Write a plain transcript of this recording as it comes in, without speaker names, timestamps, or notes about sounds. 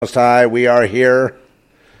Most High, we are here.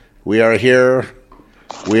 We are here.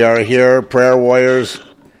 We are here. Prayer warriors,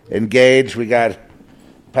 engaged. We got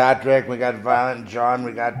Patrick. We got Violent John.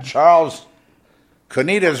 We got Charles.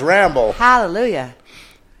 Conitas Ramble. Hallelujah.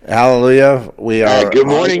 Hallelujah. We are. Good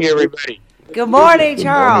morning, everybody. Good morning,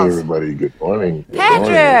 Charles. Good morning, everybody. Good morning.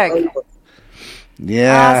 Patrick.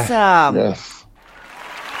 Yeah. Awesome. Yes.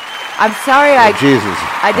 I'm sorry Jesus.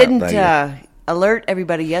 I didn't Thank alert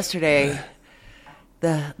everybody yesterday.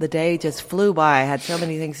 The day just flew by. I had so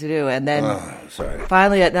many things to do. And then sorry.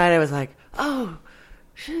 finally at night I was like, oh,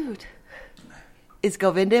 shoot. Is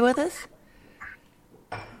Govinda with us?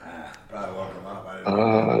 Probably woke him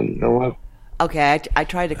up. You know what? Okay, I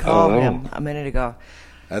tried to call him a minute ago.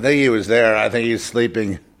 I think he was there. I think he's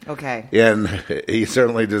sleeping. Okay. And he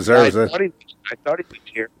certainly deserves it. I thought he was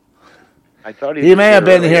here. He may have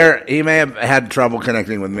been here. He may have had trouble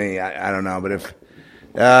connecting with me. I don't know. But if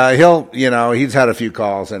he's had a few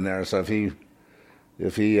calls in there. So if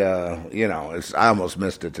he, I almost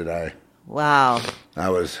missed it today. Wow.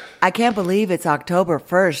 I can't believe it's October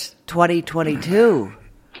 1st, 2022.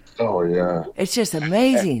 Oh, yeah. It's just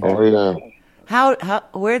amazing. Oh, yeah.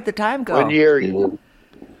 Where'd the time go? 1 year.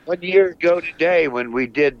 1 year ago today, when we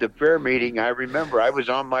did the prayer meeting, I remember I was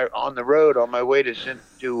on the road on my way to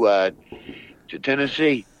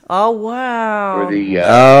Tennessee. Oh wow! For the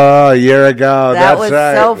a year ago. That That's was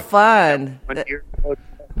right. so fun. 1 year ago.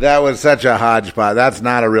 That was such a hodgepodge. That's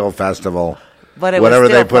not a real festival. But it whatever was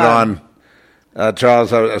still they put fun. on.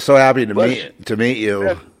 Charles, I was so happy to meet you.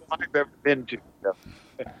 Best I've ever been to.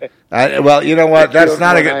 Well, you know what? That's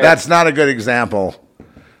not a good example.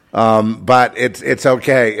 But it's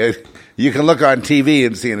okay. You can look on TV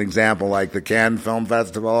and see an example like the Cannes Film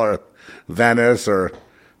Festival or Venice or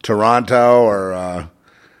Toronto or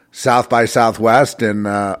South by Southwest in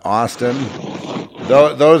Austin.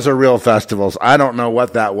 Those are real festivals. I don't know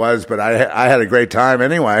what that was, but I had a great time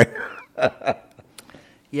anyway.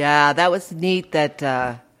 Yeah, that was neat that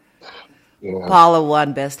Paula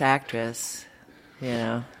won Best Actress.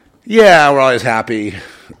 Yeah, we're always happy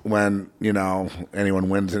when anyone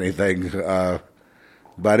wins anything,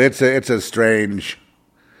 but it's a strange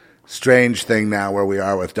thing now where we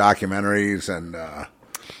are with documentaries and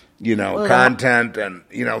content, and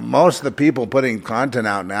most of the people putting content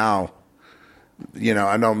out now.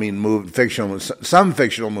 I don't mean fictional, some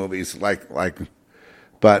fictional movies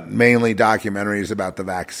but mainly documentaries about the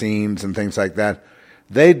vaccines and things like that.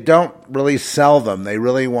 They don't really sell them. They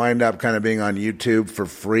really wind up kind of being on YouTube for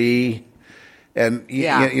free. And,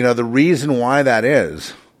 the reason why that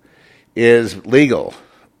is legal.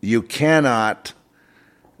 You cannot,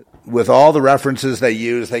 with all the references they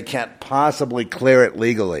use, they can't possibly clear it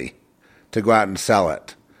legally to go out and sell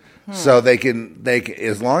it. So they can,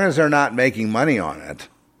 as long as they're not making money on it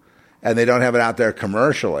and they don't have it out there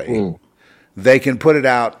commercially, they can put it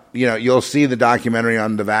out. You'll see the documentary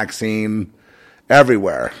on the vaccine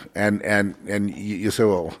everywhere. And you say,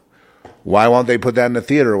 well, why won't they put that in the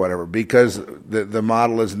theater or whatever? Because the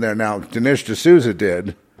model isn't there. Now, Dinesh D'Souza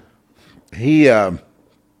did. He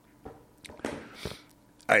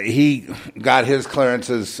got his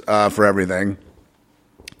clearances for everything.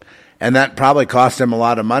 And that probably cost him a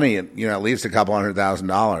lot of money, at least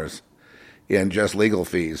 $200,000 in just legal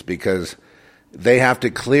fees, because they have to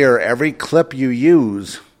clear every clip you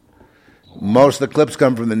use. Most of the clips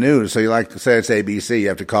come from the news. So you like to say it's ABC. You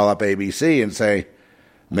have to call up ABC and say,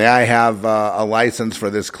 may I have a license for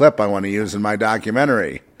this clip I want to use in my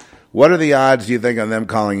documentary? What are the odds, do you think, of them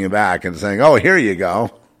calling you back and saying, oh, here you go?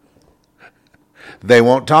 They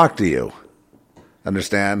won't talk to you.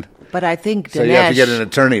 Understand? but I think Dinesh, so you have to get an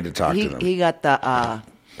attorney to talk to them.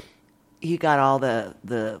 He got all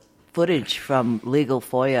the footage from legal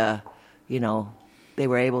FOIA. They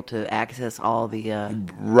were able to access all the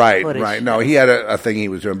footage. Right. No, he had a thing he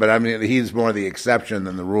was doing, but I mean, he's more the exception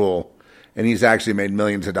than the rule, and he's actually made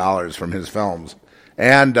millions of dollars from his films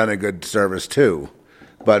and done a good service too.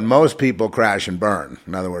 But most people crash and burn.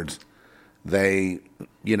 In other words, they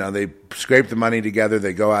scrape the money together,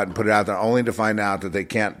 they go out and put it out there, only to find out that they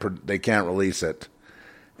can't release it,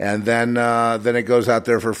 and then it goes out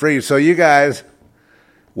there for free. So you guys,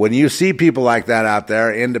 when you see people like that out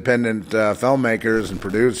there, independent filmmakers and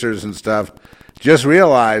producers and stuff, just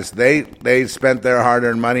realize they spent their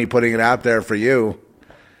hard-earned money putting it out there for you,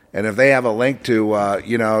 and if they have a link to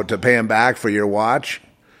to pay them back for your watch,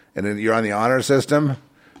 and then you're on the honor system,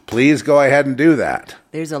 please go ahead and do that.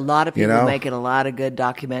 There's a lot of people making a lot of good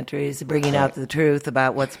documentaries, bringing out the truth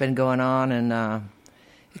about what's been going on and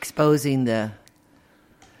exposing the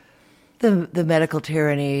medical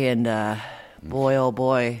tyranny. And boy, oh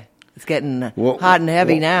boy, It's getting hot and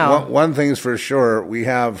heavy now. One thing is for sure, we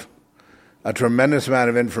have a tremendous amount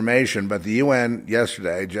of information, but the UN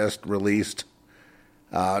yesterday just released,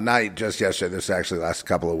 not just yesterday, this actually last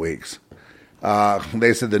couple of weeks,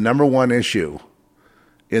 they said the number one issue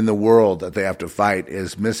in the world that they have to fight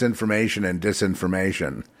is misinformation and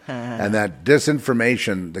disinformation. And that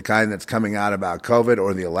disinformation, the kind that's coming out about COVID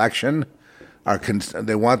or the election,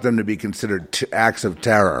 they want them to be considered acts of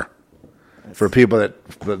terror for people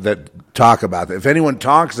that talk about it. If anyone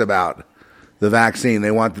talks about the vaccine, they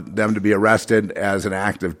want them to be arrested as an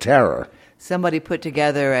act of terror. Somebody put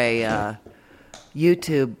together a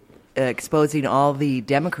YouTube exposing all the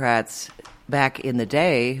Democrats back in the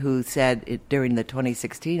day who said during the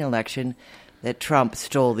 2016 election that Trump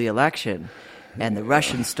stole the election and the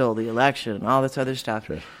Russians stole the election and all this other stuff.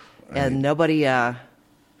 Sure. And nobody batted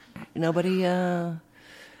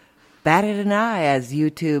an eye as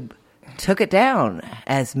YouTube took it down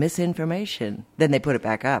as misinformation. Then they put it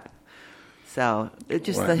back up. So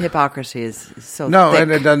the hypocrisy is so thick.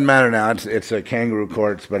 And it doesn't matter now. It's a kangaroo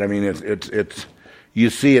courts, but I mean it's you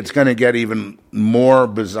see it's going to get even more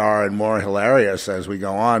bizarre and more hilarious as we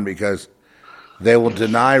go on, because they will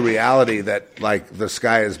deny reality that, like, the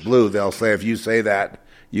sky is blue. They'll say, if you say that,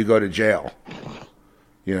 you go to jail.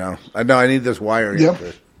 You know, I need this wire. Yep.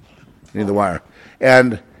 I need the wire.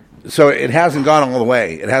 And so it hasn't gone all the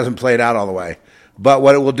way. It hasn't played out all the way. But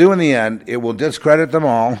what it will do in the end, it will discredit them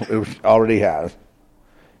all. It already has.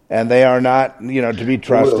 And they are not, to be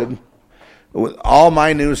trusted. All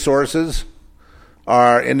my news sources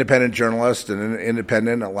are independent journalists and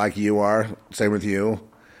independent, like you are. Same with you.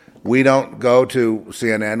 We don't go to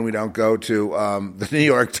CNN. We don't go to the New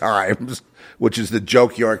York Times, which is the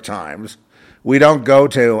joke York Times. We don't go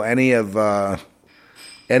to any of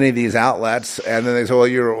these outlets. And then they say, well,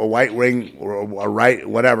 you're a white wing or a right,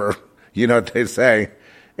 whatever. You know what they say.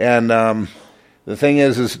 And the thing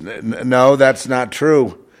is no, that's not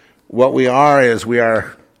true. What we are is we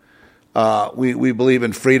believe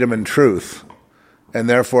in freedom and truth. And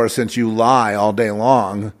therefore, since you lie all day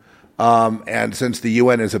long, and since the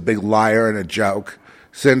UN is a big liar and a joke,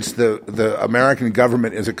 since the American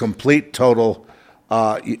government is a complete, total,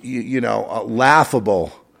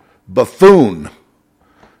 laughable buffoon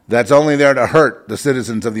that's only there to hurt the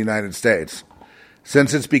citizens of the United States,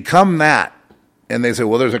 since it's become that, and they say,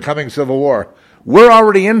 well, there's a coming civil war. We're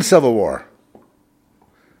already in civil war.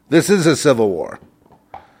 This is a civil war.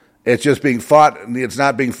 It's just being fought. It's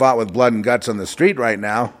not being fought with blood and guts on the street right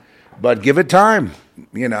now, but give it time,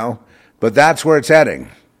 But that's where it's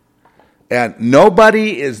heading. And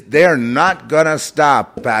they're not going to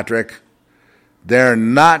stop, Patrick. They're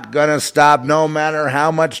not going to stop no matter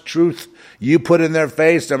how much truth you put in their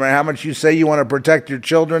face, no matter how much you say you want to protect your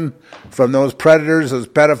children from those predators, those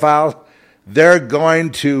pedophiles. They're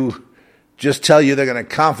going to just tell you they're going to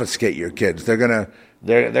confiscate your kids. They're going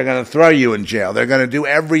to throw you in jail. They're going to do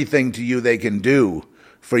everything to you they can do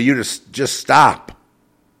for you to just stop.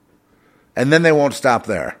 And then they won't stop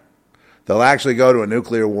there. They'll actually go to a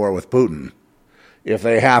nuclear war with Putin if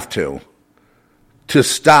they have to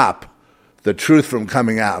stop the truth from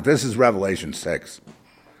coming out. This is Revelation 6.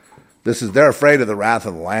 They're afraid of the wrath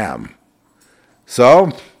of the Lamb.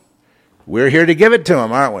 So, we're here to give it to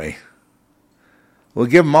them, aren't we? We'll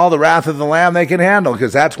give them all the wrath of the Lamb they can handle,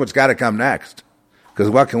 because that's what's got to come next. Because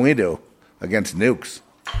what can we do against nukes?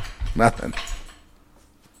 Nothing.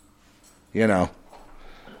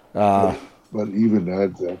 But even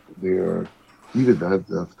that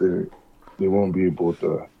they won't be able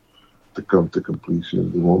to come to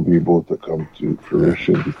completion. They won't be able to come to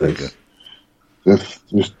fruition because there's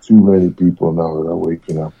just too many people now that are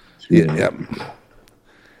waking up. Yep.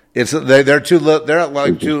 They're too little. They're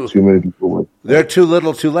like too many people. They're too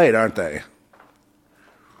little, too late, aren't they?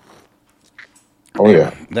 Oh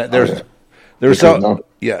yeah. They're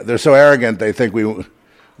so arrogant. They think we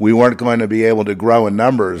weren't going to be able to grow in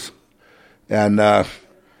numbers. And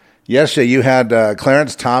yesterday you had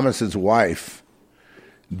Clarence Thomas's wife,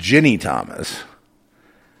 Ginny Thomas,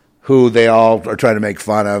 who they all are trying to make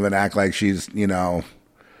fun of and act like she's,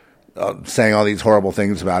 saying all these horrible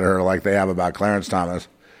things about her like they have about Clarence Thomas.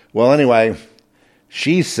 Well, anyway,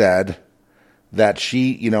 she said that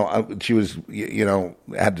she was,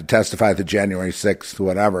 had to testify at the January 6th,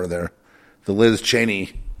 whatever, the Liz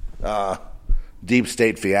Cheney deep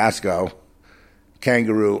state fiasco,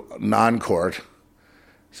 kangaroo non-court.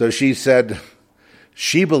 So she said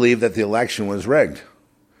she believed that the election was rigged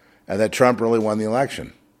and that Trump really won the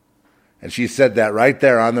election. And she said that right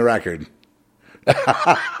there on the record.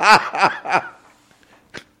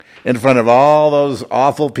 In front of all those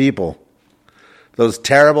awful people Those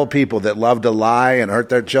terrible people that love to lie and hurt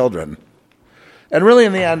their children. And really,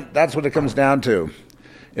 in the end, that's what it comes down to.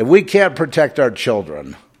 If we can't protect our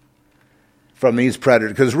children from these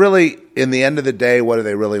predators, because really, in the end of the day, what do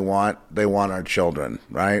they really want? They want our children,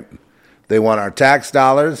 right? They want our tax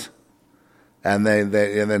dollars, and they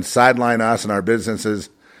and then sideline us and our businesses.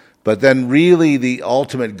 But then really the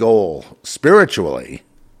ultimate goal, spiritually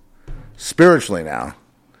now,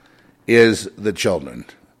 is the children.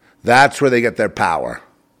 That's where they get their power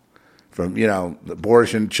from,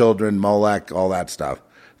 abortion, children, Molech, all that stuff.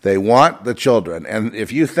 They want the children. And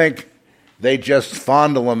if you think they just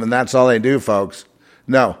fondle them and that's all they do, folks,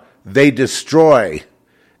 no, they destroy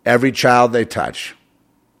every child they touch.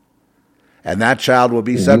 And that child will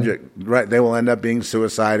be subject, right? They will end up being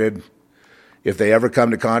suicided. If they ever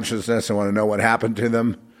come to consciousness and want to know what happened to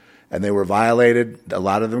them and they were violated, a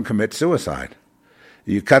lot of them commit suicide.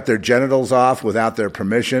 You cut their genitals off without their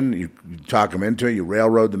permission. You talk them into it. You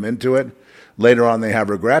railroad them into it. Later on, they have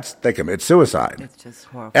regrets. They commit suicide. It's just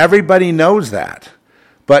horrible. Everybody knows that.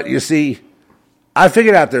 But you see, I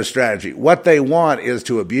figured out their strategy. What they want is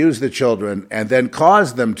to abuse the children and then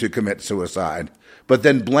cause them to commit suicide, but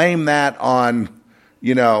then blame that on,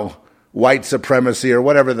 white supremacy or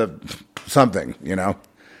whatever something.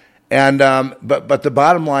 And but the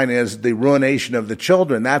bottom line is the ruination of the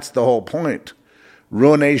children. That's the whole point.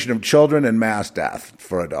 Ruination of children and mass death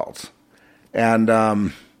for adults.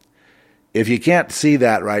 And if you can't see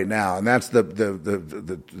that right now, and that's the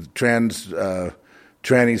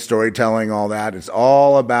tranny storytelling, all that, it's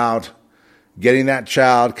all about getting that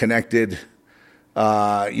child connected,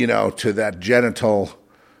 to that genital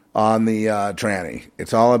on the tranny.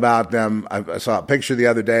 It's all about them. I saw a picture the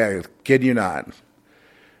other day, I kid you not.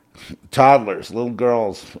 Toddlers, little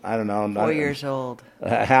girls, I don't know. 4 years old.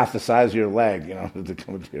 Half the size of your leg,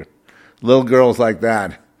 little girls like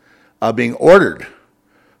that, being ordered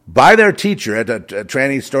by their teacher at a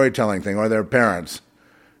tranny storytelling thing or their parents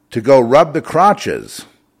to go rub the crotches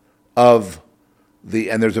of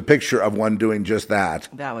and there's a picture of one doing just that.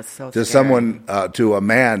 That was so to scary. Someone, to a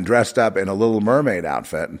man dressed up in a Little Mermaid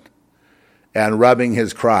outfit and rubbing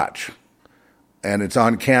his crotch. And it's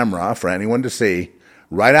on camera for anyone to see,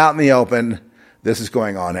 right out in the open. This is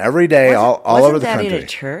going on every day, all over the country. Wasn't that in a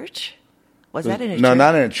church? Was that in a church? No,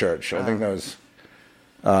 not in a church. I think that was,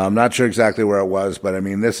 I'm not sure exactly where it was, but I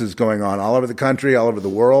mean, this is going on all over the country, all over the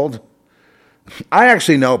world. I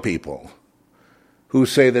actually know people who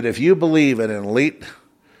say that if you believe in an elite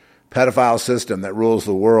pedophile system that rules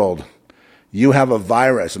the world, you have a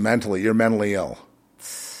virus mentally. You're mentally ill.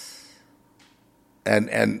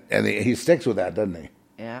 And he sticks with that, doesn't he?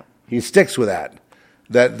 Yeah. He sticks with that.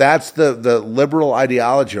 That's the liberal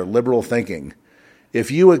ideology or liberal thinking.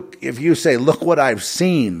 If you say, look what I've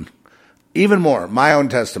seen, even more, my own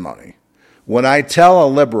testimony. When I tell a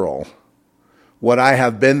liberal what I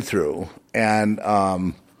have been through and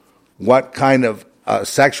what kind of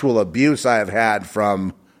sexual abuse I have had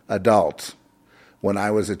from adults when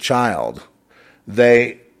I was a child,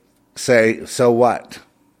 they say, so what?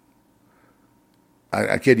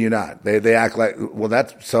 I kid you not. They act like, well,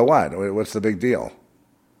 that's, so what? What's the big deal?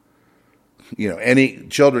 Any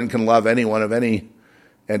children can love anyone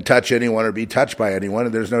and touch anyone or be touched by anyone,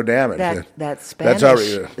 and there's no damage. That Spanish,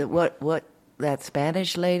 that's what that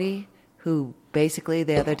Spanish lady who basically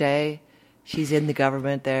the other day, she's in the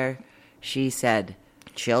government there, she said,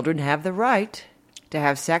 children have the right to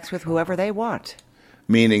have sex with whoever they want.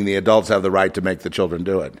 Meaning the adults have the right to make the children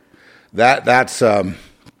do it. That's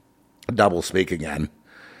double speak again.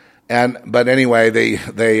 But anyway,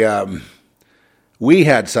 we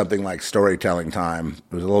had something like storytelling time.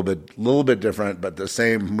 It was a little bit different, but the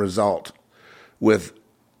same result with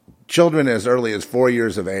children as early as 4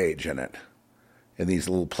 years of age in these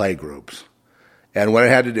little play groups. And what it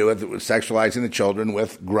had to do with it was sexualizing the children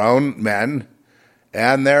with grown men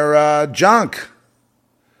and their junk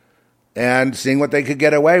and seeing what they could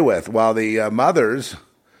get away with, while the mothers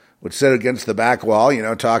would sit against the back wall,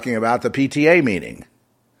 talking about the PTA meeting.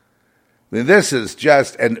 I mean, this is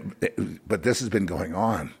just, but this has been going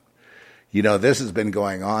on. This has been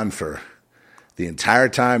going on for the entire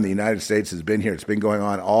time the United States has been here. It's been going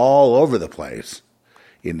on all over the place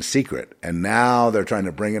in secret. And now they're trying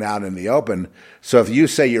to bring it out in the open. So if you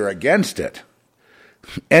say you're against it,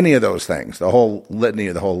 any of those things, the whole litany,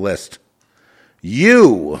 the whole list,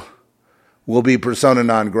 you will be persona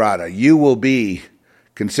non grata. You will be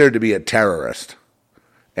considered to be a terrorist,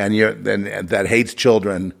 and that hates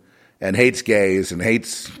children and hates gays and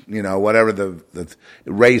hates, whatever the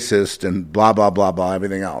racist and blah, blah, blah, blah,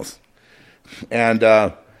 everything else. And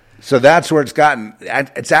so that's where it's gotten.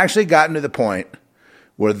 It's actually gotten to the point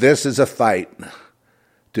where this is a fight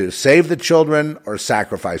to save the children or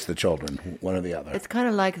sacrifice the children, one or the other. It's kind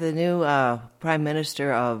of like the new Prime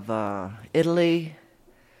Minister of Italy,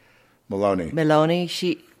 Meloni.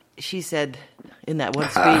 She said in that one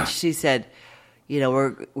speech, she said,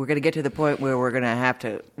 we're going to get to the point where we're going to have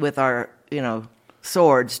to, with our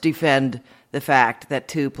swords, defend the fact that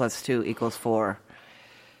 2 + 2 = 4.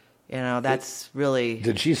 That's really.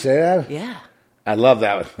 Did she say that? Yeah. I love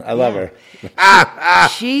that one. I love her.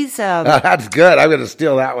 She's. That's good. I'm going to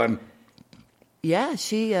steal that one. Yeah,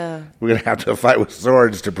 she. We're going to have to fight with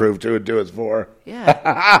swords to prove 2 and 2 is 4.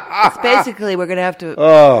 Yeah. It's basically, we're going to have to.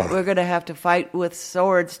 Oh. We're going to have to fight with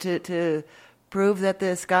swords to prove that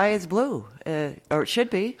the sky is blue, or it should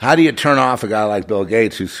be. How do you turn off a guy like Bill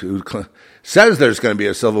Gates who says there's going to be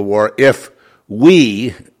a civil war if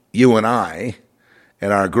we, you and I,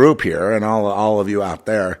 and our group here, and all of you out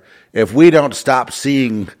there, if we don't stop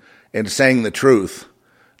seeing and saying the truth,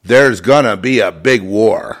 there's going to be a big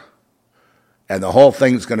war. And the whole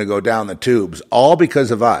thing's going to go down the tubes, all because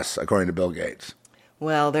of us, according to Bill Gates.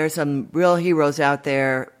 Well, there's some real heroes out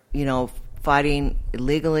there, fighting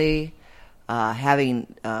illegally,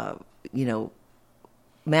 having,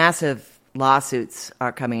 massive lawsuits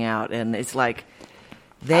are coming out. And it's like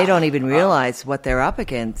they don't even realize what they're up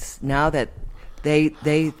against now that their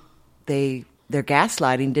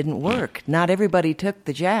gaslighting didn't work. Not everybody took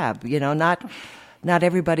the jab, not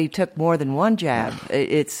everybody took more than one jab.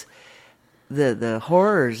 It's the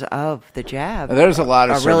horrors of the jab. There's a lot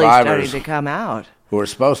of are really survivors starting to come out who were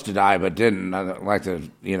supposed to die but didn't. I'd like to,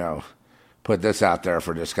 put this out there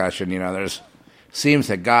for discussion. There's seems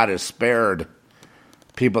that God has spared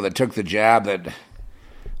people that took the jab that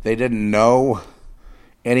they didn't know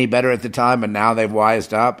any better at the time, and now they've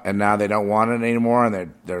wised up, and now they don't want it anymore,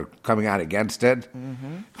 and they're coming out against it.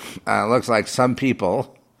 Mm-hmm. It looks like some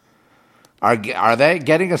people are they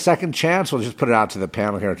getting a second chance? We'll just put it out to the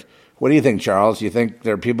panel here. What do you think, Charles? Do you think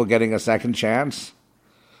there are people getting a second chance?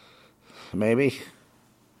 Maybe?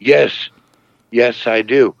 Yes, I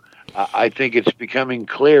do. I think it's becoming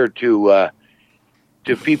clear to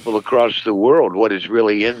people across the world what is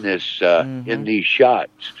really in this in these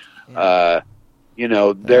shots. Yeah.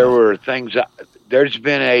 There were things. There's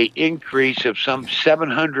been a increase of some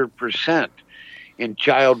 700% in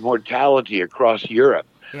child mortality across Europe.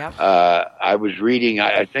 Yep. I was reading.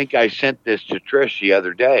 I think I sent this to Trish the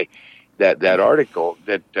other day. That article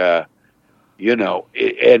that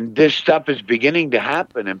and this stuff is beginning to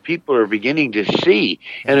happen, and people are beginning to see,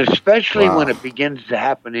 and especially when it begins to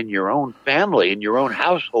happen in your own family, in your own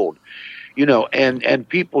household. And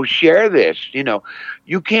people share this.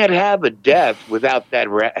 You can't have a death without that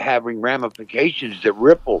having ramifications that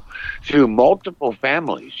ripple through multiple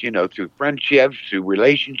families, through friendships, through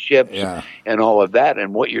relationships, and all of that.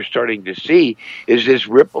 And what you're starting to see is this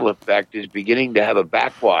ripple effect is beginning to have a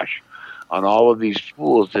backwash on all of these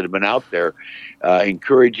fools that have been out there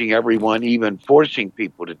encouraging everyone, even forcing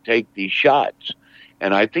people to take these shots.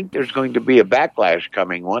 And I think there's going to be a backlash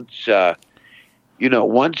coming once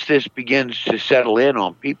this begins to settle in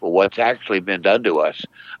on people, what's actually been done to us.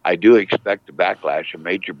 I do expect a backlash, a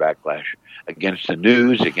major backlash against the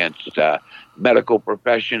news, against medical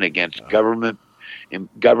profession, against government,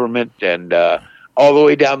 and all the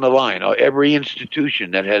way down the line, every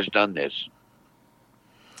institution that has done this.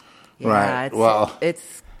 Yeah, right.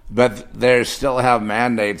 But they still have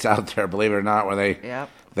mandates out there, believe it or not, where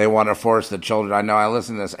they want to force the children. I know I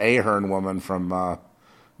listened to this Ahern woman from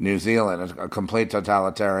New Zealand, a complete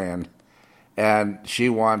totalitarian, and she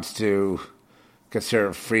wants to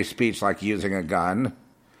consider free speech like using a gun,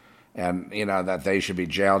 and that they should be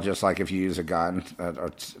jailed just like if you use a gun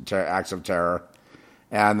or acts of terror,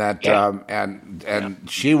 and that and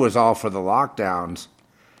she was all for the lockdowns.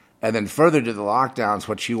 And then further to the lockdowns,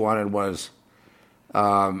 what she wanted was,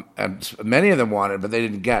 and many of them wanted, but they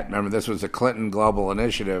didn't get. Remember, this was the Clinton Global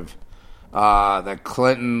Initiative. The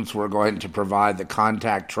Clintons were going to provide the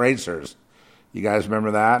contact tracers. You guys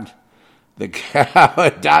remember that? The cow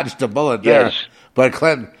dodged a bullet there. Yes. But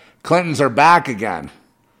Clintons are back again.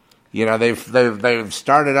 They've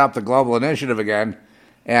started up the Global Initiative again,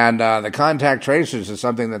 and the contact tracers is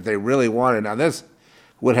something that they really wanted. Now this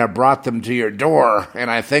would have brought them to your door,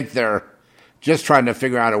 and I think they're just trying to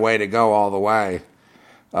figure out a way to go all the way.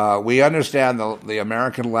 We understand the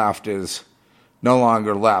American left is no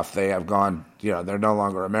longer left. They have gone, they're no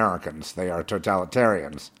longer Americans. They are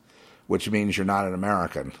totalitarians, which means you're not an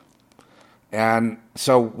American. And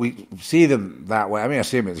so we see them that way. I mean, I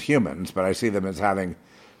see them as humans, but I see them as having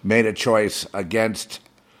made a choice against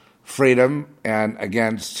freedom and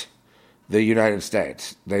against the United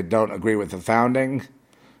States. They don't agree with the founding.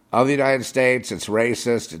 of the United States. It's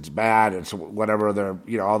racist. It's bad. It's whatever their,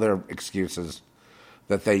 all their excuses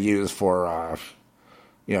that they use for,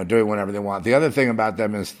 doing whatever they want. The other thing about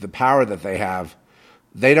them is the power that they have.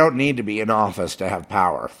 They don't need to be in office to have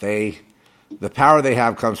power. The power they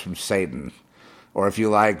have comes from Satan, or if you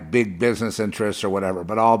like, big business interests or whatever,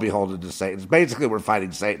 but all beholden to Satan. Basically, we're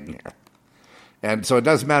fighting Satan here. And so it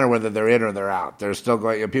doesn't matter whether they're in or they're out. They're still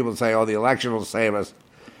going, people say, the election will save us.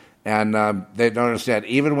 And they don't understand,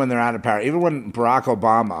 even when they're out of power, even when Barack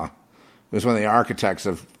Obama was one of the architects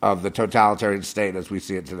of the totalitarian state as we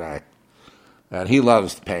see it today. And he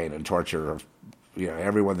loves the pain and torture of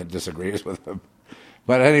everyone that disagrees with him.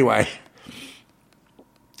 But anyway,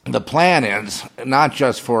 the plan is not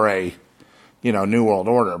just for a New World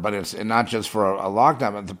Order, but it's not just for a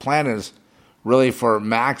lockdown. But the plan is really for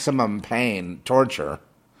maximum pain, torture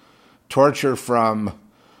from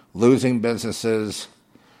losing businesses,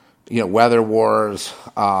 weather wars,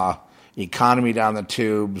 economy down the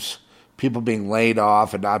tubes, people being laid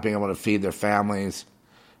off and not being able to feed their families,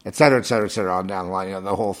 et cetera, on down the line,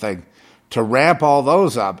 the whole thing. To ramp all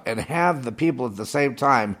those up and have the people at the same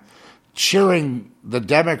time cheering the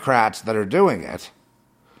Democrats that are doing it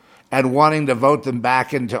and wanting to vote them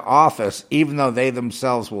back into office, even though they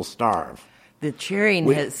themselves will starve. The cheering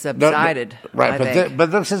has subsided. Right,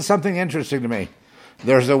 but this is something interesting to me.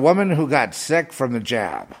 There's a woman who got sick from the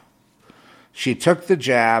jab. She took the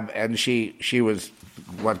jab, and she was,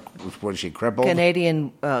 what was she, crippled?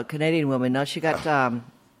 Canadian woman. No, she got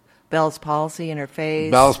Bell's palsy in her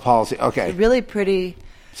face. Bell's palsy, okay. Really pretty.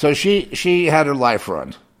 So she had her life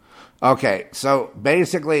ruined. Okay, so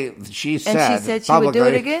basically she said... And she said she would do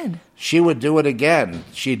it again. She would do it again.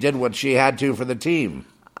 She did what she had to for the team.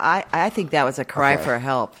 I think that was a cry for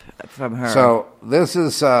help from her. So this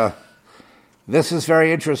is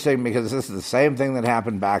very interesting because this is the same thing that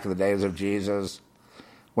happened back in the days of Jesus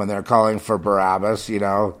when they're calling for Barabbas,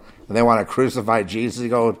 and they want to crucify Jesus. You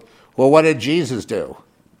go, well, what did Jesus do?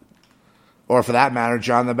 Or for that matter,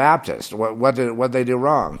 John the Baptist. What did they do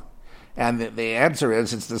wrong? And the answer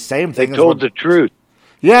is it's the same thing. They told the truth.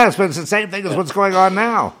 Yes, but it's the same thing as what's going on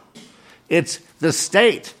now. It's the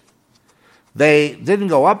state. They didn't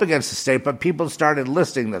go up against the state, but people started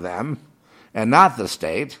listening to them and not the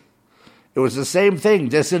state. It was the same thing,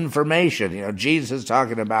 disinformation. Jesus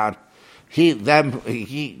talking about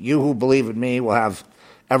you who believe in me will have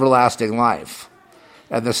everlasting life.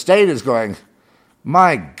 And the state is going,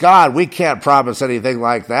 my God, we can't promise anything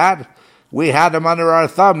like that. We had them under our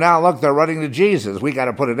thumb. Now, look, they're running to Jesus. We got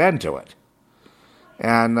to put an end to it.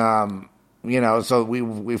 And, so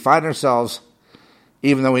we find ourselves,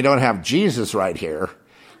 even though we don't have Jesus right here,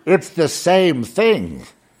 it's the same thing.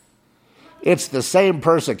 It's the same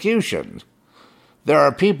persecution. There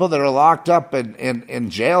are people that are locked up in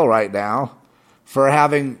jail right now for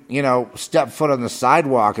having, stepped foot on the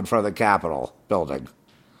sidewalk in front of the Capitol building.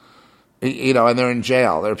 And they're in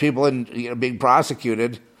jail. There are people being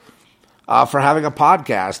prosecuted for having a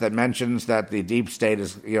podcast that mentions that the deep state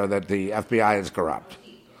is, that the FBI is corrupt.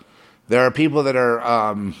 There are people that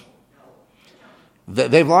are,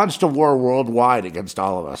 they've launched a war worldwide against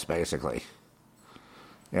all of us, basically.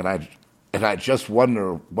 And I just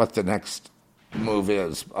wonder what the next move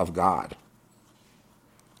is of God.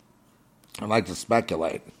 I'd like to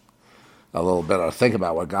speculate a little bit or think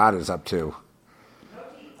about what God is up to.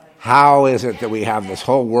 How is it that we have this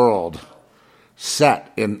whole world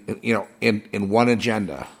set in one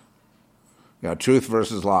agenda? Truth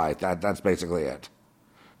versus lie. That's basically it.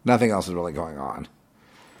 Nothing else is really going on.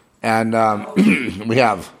 And we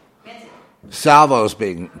have salvos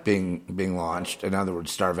being launched. In other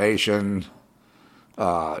words, starvation,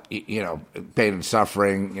 pain and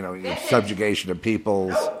suffering, subjugation of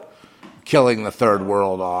peoples, killing the third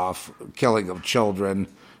world off, killing of children,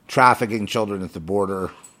 trafficking children at the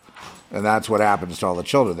border. And that's what happens to all the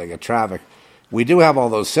children. They get trafficked. We do have all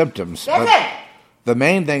those symptoms. But the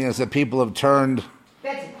main thing is that people have turned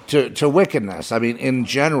to wickedness. I mean, in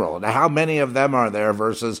general. Now, how many of them are there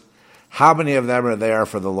versus how many of them are there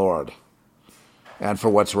for the Lord and for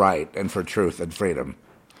what's right and for truth and freedom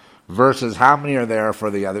versus how many are there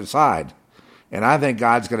for the other side? And I think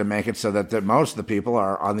God's going to make it so that most of the people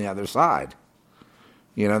are on the other side.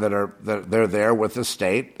 That they're there with the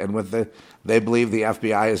state and they believe the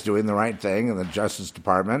FBI is doing the right thing and the Justice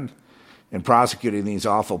Department in prosecuting these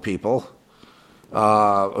awful people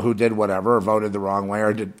who did whatever or voted the wrong way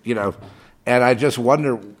or did, and I just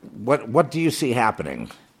wonder what do you see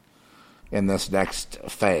happening in this next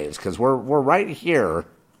phase? Because we're right here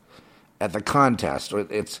at the contest.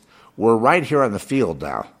 We're right here on the field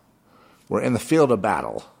now. We're in the field of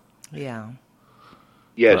battle. Yeah.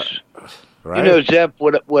 Yes. Right. You know, Zepp,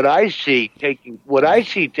 what I see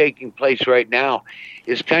taking place right now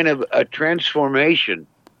is kind of a transformation.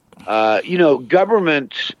 You know,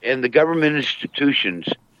 governments and the government institutions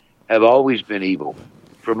have always been evil.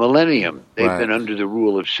 For millennium, they've been under the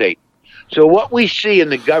rule of Satan. So what we see in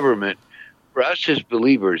the government, for us as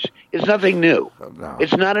believers, is nothing new. No.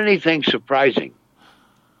 It's not anything surprising.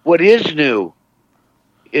 What is new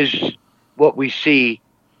is what we see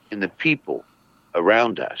in the people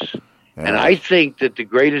around us. Yeah. And I think that the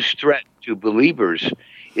greatest threat to believers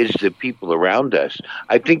is the people around us.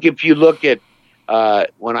 I think if you look at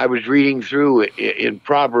when I was reading through in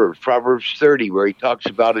Proverbs 30, where he talks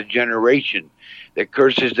about a generation that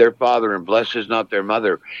curses their father and blesses not their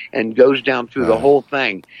mother, and goes down through the whole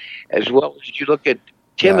thing, as well as you look at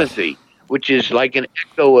Timothy, which is like an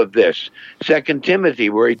echo of this. 2 Timothy,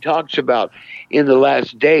 where he talks about in the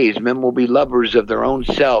last days, men will be lovers of their own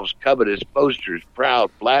selves, covetous, boasters,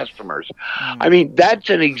 proud, blasphemers. I mean, that's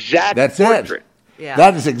an exact portrait. Yeah.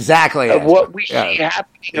 That is exactly of what we see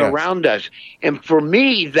happening around us. And for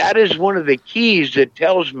me, that is one of the keys that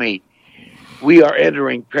tells me we are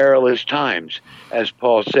entering perilous times. As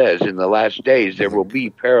Paul says, in the last days, there will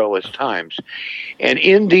be perilous times. And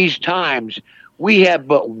in these times, we have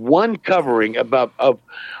but one covering of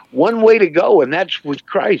one way to go, and that's with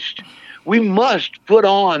Christ. We must put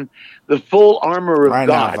on the full armor of God.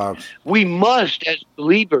 Now, folks. We must, as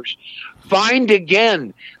believers, find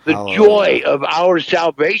again the joy of our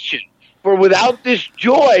salvation. For without this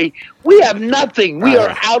joy, we have nothing. We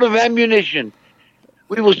are out of ammunition.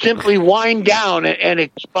 We will simply wind down and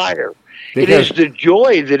expire. It is the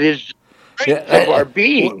joy that is the strength of our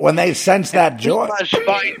being. When they sense that joy, we must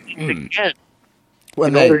find it again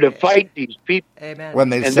in order to fight these people. Amen. When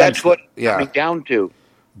they And sense, that's what it's coming down to.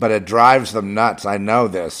 But it drives them nuts. I know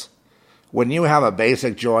this. When you have a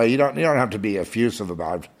basic joy, you don't have to be effusive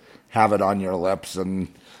about have it on your lips and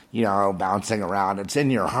bouncing around. It's in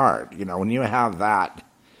your heart. When you have that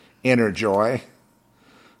inner joy,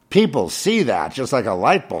 people see that just like a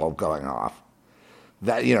light bulb going off.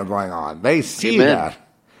 Going on. They see that,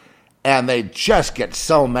 and they just get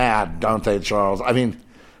so mad, don't they, Charles? I mean,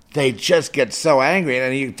 they just get so angry,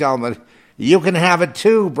 and you tell them that you can have it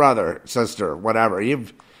too, brother, sister, whatever.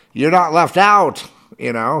 You're not left out.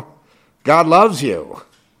 God loves you.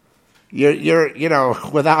 You're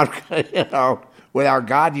without without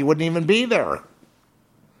God, you wouldn't even be there.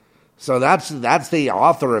 So that's the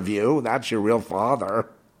author of you. That's your real father.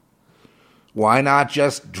 Why not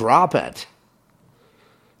just drop it?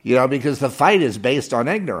 Because the fight is based on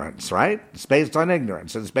ignorance, right? It's based on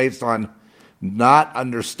ignorance. It's based on not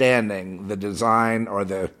understanding the design or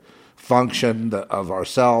the function of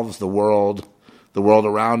ourselves, the world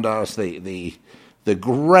around us, the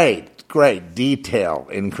great detail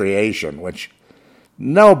in creation, which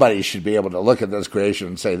nobody should be able to look at this creation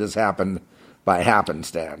and say this happened by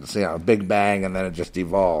happenstance, Big Bang, and then it just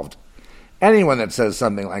evolved. Anyone that says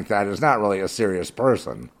something like that is not really a serious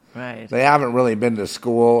person. Right. They haven't really been to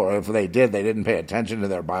school, or if they did, they didn't pay attention to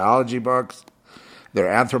their biology books, their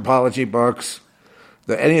anthropology books,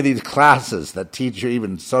 any of these classes that teach you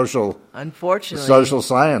even social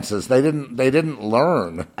sciences. They didn't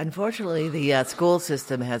learn. Unfortunately, the school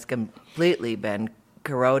system has completely been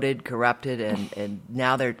corrupted, and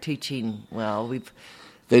now they're teaching.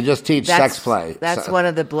 They just teach sex play. That's one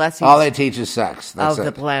of the blessings. All they teach is sex. That's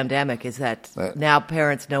the pandemic is that now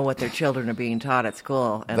parents know what their children are being taught at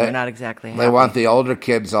school, and they're not exactly happy. They want the older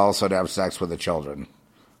kids also to have sex with the children,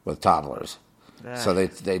 with toddlers. So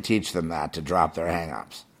they teach them that to drop their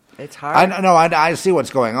hang-ups. It's hard. I see what's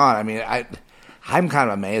going on. I mean, I'm kind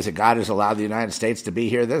of amazed that God has allowed the United States to be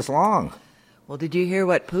here this long. Well, did you hear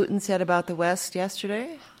what Putin said about the West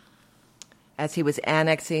yesterday? As he was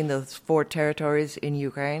annexing those 4 territories in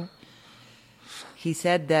Ukraine, he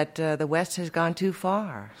said that the West has gone too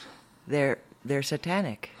far. They're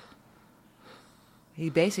satanic.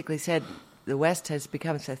 He basically said the West has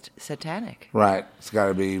become satanic. Right. It's got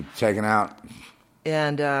to be taken out.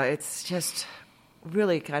 And it's just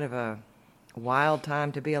really kind of a wild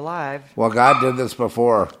time to be alive. Well, God did this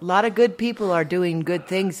before. A lot of good people are doing good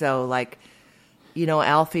things, though, like,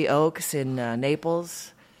 Alfie Oakes in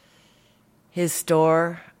Naples. His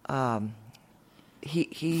store,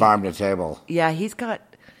 he farm to table. Yeah, he's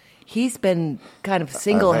been kind of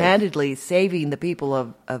single-handedly saving the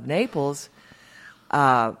people of Naples.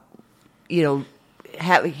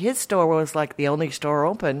 His store was like the only store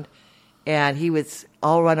open, and he was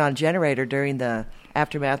all run on generator during the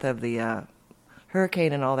aftermath of the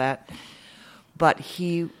hurricane and all that. But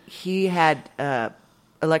he had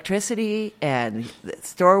electricity, and the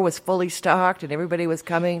store was fully stocked, and everybody was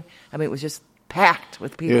coming. I mean, it was just packed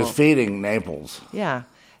with people. He was feeding Naples. Yeah.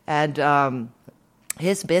 And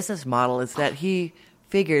his business model is that he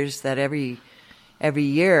figures that every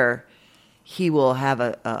year he will have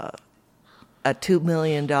a $2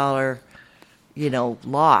 million,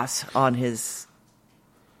 loss on his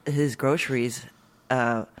groceries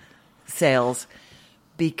sales,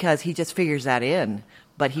 because he just figures that in.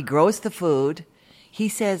 But he grows the food. He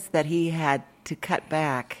says that he had to cut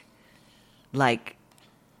back like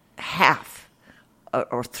half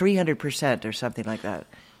or 300% or something like that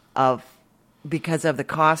because of the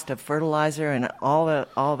cost of fertilizer and all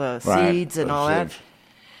the Right. seeds and all that.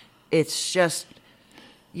 It's just,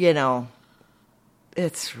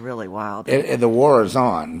 it's really wild. The war is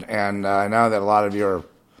on, and I know that a lot of you are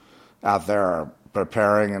out there are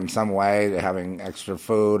preparing in some way, having extra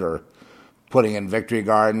food or putting in victory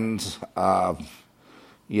gardens, and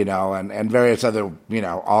various other,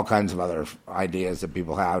 all kinds of other ideas that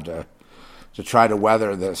people have to try to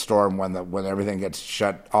weather the storm when everything gets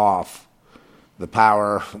shut off. The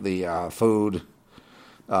power, the food,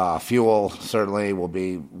 fuel certainly will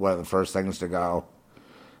be one of the first things to go.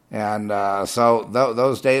 And so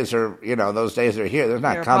those days are, those days are here. They're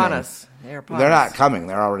not coming. Upon us. They're not coming.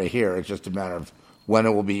 They're already here. It's just a matter of when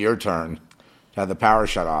it will be your turn to have the power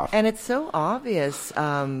shut off. And it's so obvious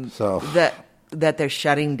that they're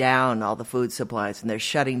shutting down all the food supplies and they're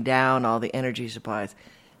shutting down all the energy supplies.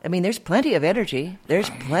 I mean, there's plenty of energy. There's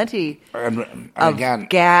plenty of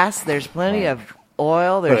gas. There's plenty of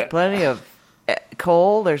oil. There's plenty of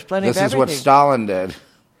coal. There's plenty of everything. This is what Stalin did.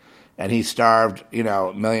 And he starved,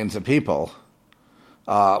 millions of people.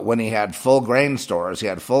 When he had full grain stores, he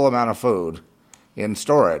had full amount of food in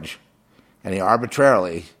storage. And he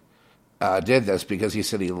arbitrarily did this because he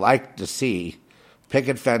said he liked to see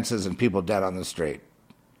picket fences and people dead on the street.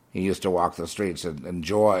 He used to walk the streets and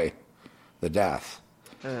enjoy the death.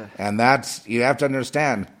 And you have to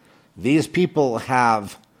understand, these people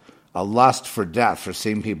have a lust for death, for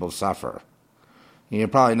seeing people suffer. You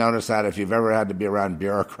probably notice that if you've ever had to be around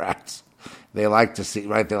bureaucrats. They like to see,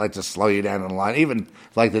 right? They like to slow you down in line. Even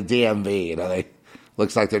like the DMV, they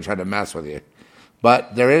looks like they're trying to mess with you.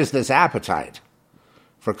 But there is this appetite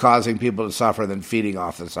for causing people to suffer than feeding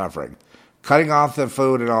off the suffering. Cutting off the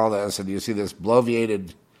food and all this, and you see this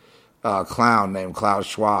bloviated clown named Klaus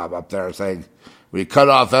Schwab up there saying, "We cut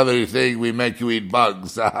off everything, we make you eat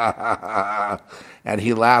bugs." And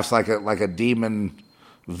he laughs like a demon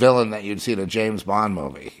villain that you'd see in a James Bond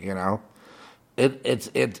movie,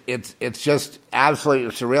 It's just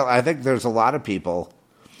absolutely surreal. I think there's a lot of people.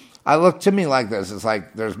 To me like this. It's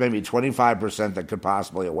like there's maybe 25% that could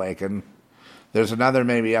possibly awaken. There's another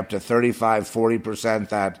maybe up to 35, 40%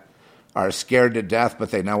 that are scared to death,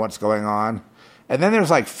 but they know what's going on. And then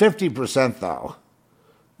there's like 50%, though,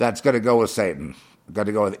 that's going to go with Satan, going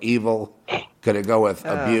to go with evil, going to go with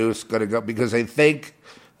abuse, going to go because they think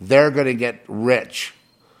they're going to get rich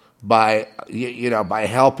by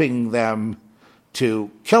helping them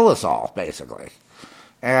to kill us all, basically.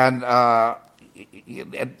 And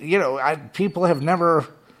people have never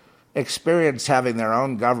experienced having their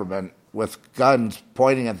own government with guns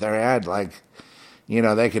pointing at their head, like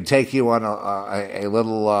they could take you on a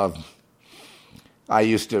little. I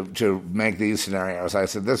used to make these scenarios. I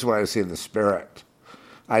said, "This is what I see in the spirit.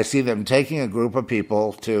 I see them taking a group of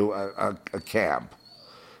people to a camp,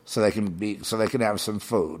 so they can have some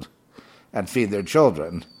food and feed their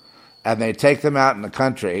children, and they take them out in the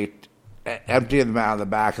country, empty them out of the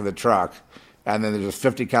back of the truck, and then there's a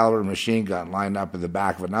 50 caliber machine gun lined up in the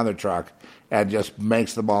back of another truck, and just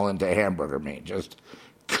makes them all into hamburger meat, just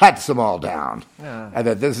cuts them all down, and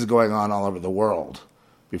that this is going on all over the world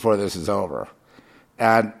before this is over."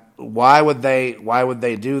 And why would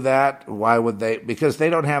they do that? Why would they? Because they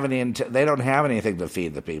don't have anything to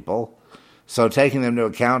feed the people. So taking them to a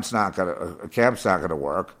camp's not going to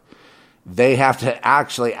work. They have to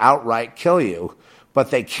actually outright kill you, but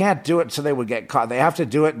they can't do it so they would get caught. They have to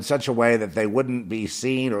do it in such a way that they wouldn't be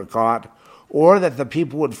seen or caught, or that the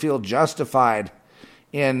people would feel justified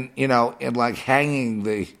in like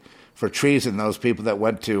hanging for treason those people that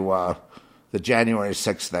went to the January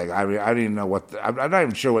 6th thing. I mean, I don't even know I'm not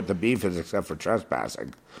even sure what the beef is except for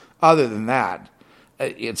trespassing. Other than that,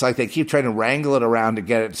 it's like they keep trying to wrangle it around to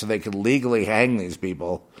get it so they can legally hang these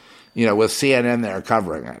people, with CNN there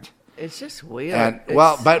covering it. It's just weird. And,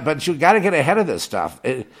 but you got to get ahead of this stuff.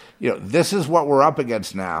 This is what we're up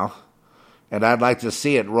against now, and I'd like to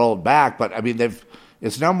see it rolled back. But I mean,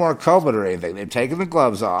 it's no more COVID or anything. They've taken the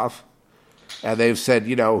gloves off, and they've said,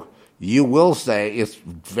 you will say, it's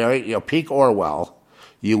very, peak Orwell,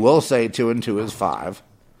 you will say 2 and 2 is 5.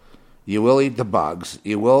 You will eat the bugs.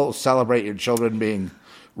 You will celebrate your children being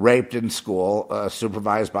raped in school,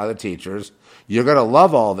 supervised by the teachers. You're going to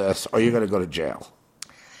love all this, or you're going to go to jail.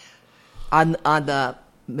 On the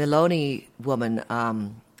Meloni woman,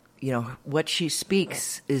 what she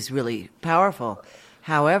speaks is really powerful.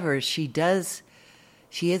 However, she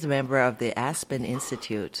is a member of the Aspen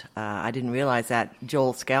Institute. I didn't realize that.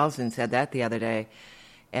 Joel Skousen said that the other day,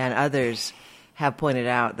 and others have pointed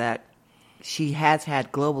out that she has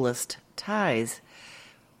had globalist ties.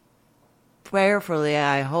 Prayerfully,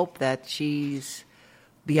 I hope that she's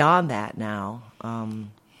beyond that now.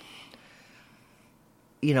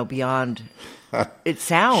 Beyond. It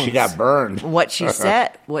sounds. She got burned. What she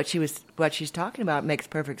said, what she's talking about makes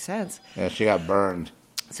perfect sense. Yeah, she got burned.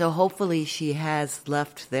 So hopefully she has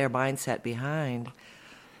left their mindset behind.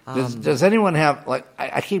 Does anyone have,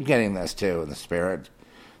 I keep getting this too in the spirit,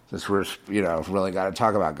 since we're, really got to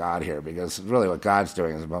talk about God here, because really what God's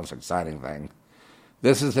doing is the most exciting thing.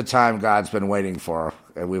 This is the time God's been waiting for,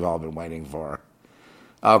 and we've all been waiting for.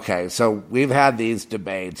 Okay, so we've had these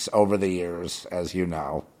debates over the years, as you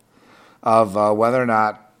know, of whether or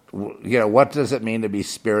not, what does it mean to be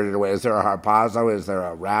spirited away? Is there a harpazo? Is there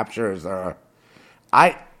a rapture? Is there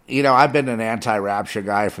I've been an anti-rapture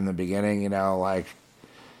guy from the beginning,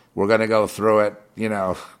 we're going to go through it,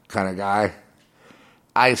 kind of guy.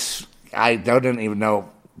 I don't even know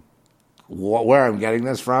where I'm getting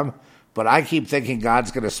this from, but I keep thinking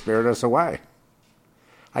God's going to spirit us away.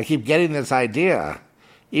 I keep getting this idea.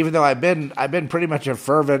 Even though I've been pretty much a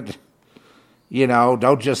fervent,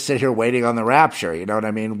 don't just sit here waiting on the rapture. You know what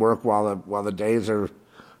I mean? Work while the days are,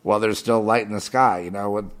 while there's still light in the sky.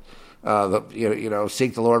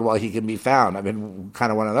 Seek the Lord while He can be found. I've been kind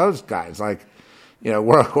of one of those guys. We're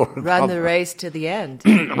run the race to the end.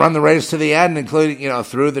 Run the race to the end, including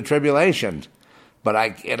through the tribulation. But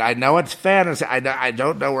I know it's fantasy. I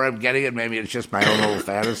don't know where I'm getting it. Maybe it's just my own little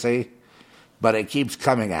fantasy, but it keeps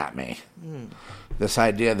coming at me. This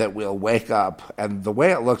idea that we'll wake up, and the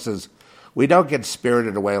way it looks is we don't get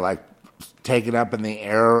spirited away, like taken up in the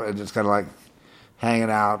air and just kind of like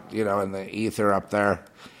hanging out, in the ether up there.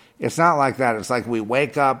 It's not like that. It's like we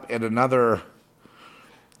wake up in another.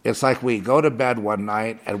 It's like we go to bed one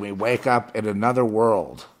night and we wake up in another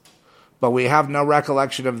world, but we have no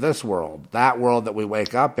recollection of this world. That world that we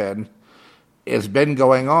wake up in has been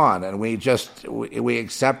going on, and we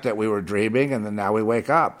accept that we were dreaming, and then now we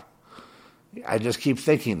wake up. I just keep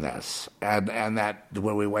thinking this, and that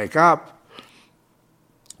when we wake up,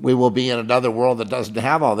 we will be in another world that doesn't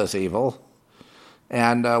have all this evil,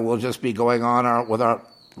 and we'll just be going on with our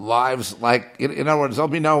lives. Like, in other words, there'll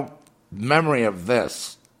be no memory of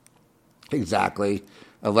this exactly,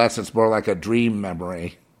 unless it's more like a dream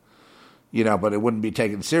memory, but it wouldn't be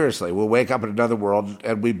taken seriously. We'll wake up in another world,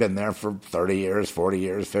 and we've been there for 30 years, 40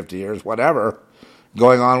 years, 50 years, whatever,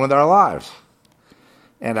 going on with our lives.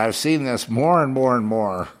 And I've seen this more and more and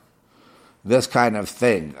more, this kind of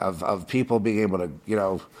thing of people being able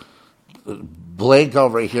to, blink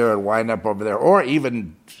over here and wind up over there, or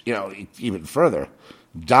even, even further,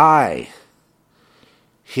 die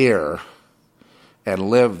here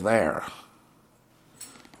and live there.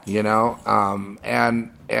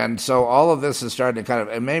 And so all of this is starting to kind of,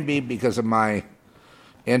 it may be because of my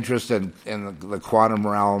interest in the quantum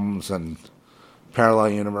realms and parallel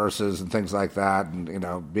universes and things like that,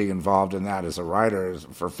 and being involved in that as a writer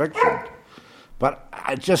for fiction. But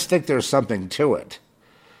I just think there's something to it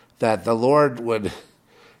that the Lord would,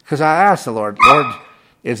 because I asked the Lord,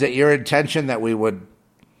 is it your intention that we would,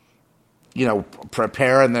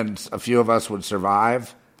 prepare and then a few of us would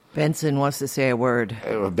survive? Benson wants to say a word.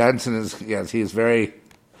 Benson he's very,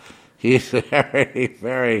 he's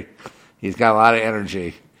got a lot of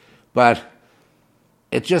energy, but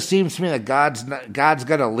it just seems to me that God's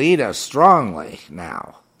going to lead us strongly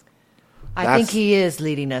now. I think He is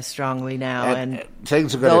leading us strongly now, and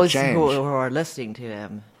things are going to change. Those who are listening to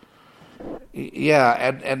Him.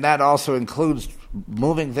 Yeah, and that also includes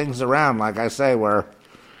moving things around, like I say, where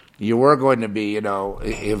you were going to be,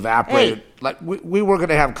 evaporated. Hey. Like we were going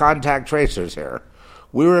to have contact tracers here.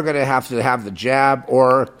 We were going to have the jab,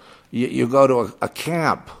 or you go to a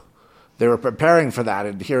camp. They were preparing for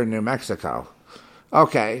that here in New Mexico.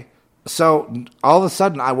 Okay, so all of a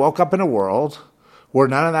sudden I woke up in a world where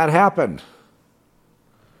none of that happened.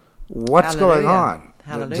 What's going on?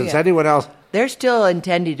 Hallelujah. Does anyone else? They're still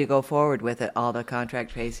intending to go forward with it, all the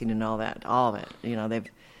contract tracing and all that, all of it. They've.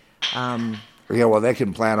 Yeah, well, they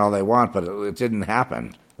can plan all they want, but it didn't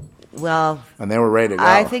happen. Well, and they were ready to go.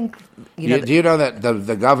 I think do you know that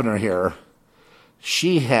the governor here,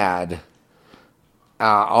 she had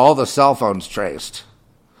all the cell phones traced,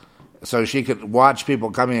 so she could watch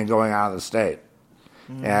people coming and going out of the state.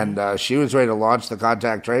 And she was ready to launch the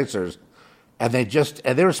contact tracers, and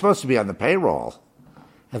they were supposed to be on the payroll,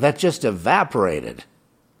 and that just evaporated.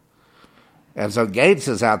 And so Gates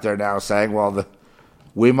is out there now saying, well,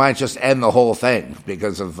 we might just end the whole thing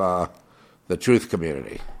because of the truth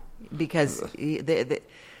community. Because the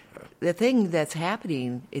thing that's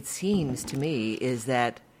happening, it seems to me, is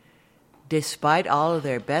that despite all of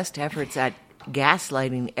their best efforts at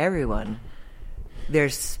gaslighting everyone,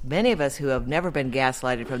 there's many of us who have never been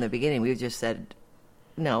gaslighted from the beginning. We've just said,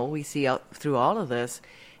 no, we see through all of this.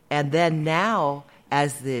 And then now,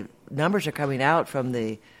 as the numbers are coming out from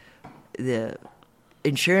the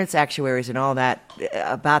insurance actuaries and all that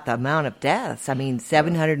about the amount of deaths, I mean,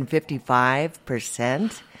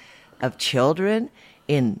 755% of children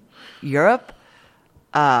in Europe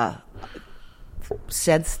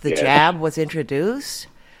since the jab was introduced.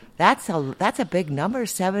 That's a big number,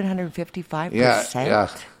 755%. Yeah.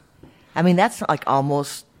 I mean, that's like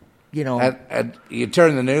almost, And you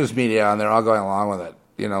turn the news media on, they're all going along with it.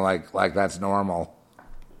 Like that's normal.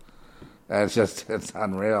 And it's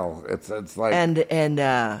unreal. It's like and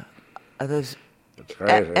those it's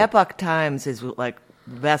crazy. Epoch Times is like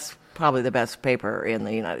probably the best paper in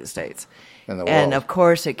the United States. In the world. And of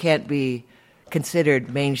course, it can't be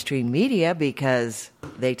considered mainstream media because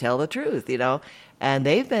they tell the truth, And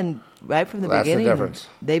they've been right from the beginning. That's the difference.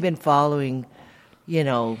 They've been following,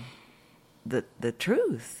 the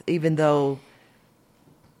truth, even though.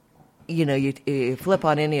 You flip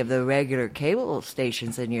on any of the regular cable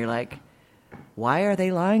stations and you're like, why are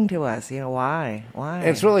they lying to us? Why?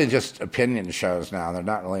 It's really just opinion shows now. They're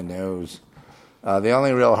not really news. The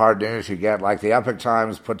only real hard news you get, like the Epoch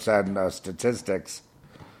Times puts out statistics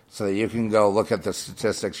so that you can go look at the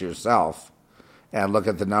statistics yourself and look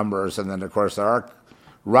at the numbers. And then, of course, there are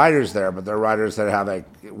writers there, but they're writers that have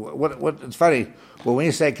it's funny, when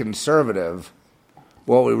we say conservative,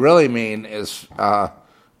 what we really mean is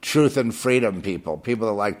truth and freedom people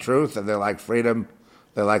that like truth and they like freedom,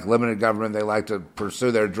 they like limited government, they like to pursue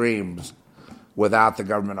their dreams without the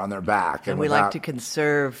government on their back. And we like to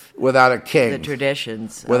conserve without a king, the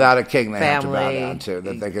traditions. Without a king they family, have to bow down to,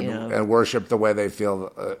 that they can and worship the way they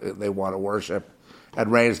feel they want to worship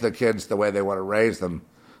and raise the kids the way they want to raise them.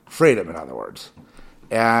 Freedom, in other words.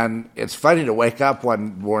 And it's funny to wake up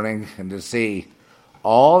one morning and to see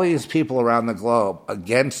all these people around the globe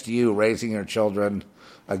against you raising your children,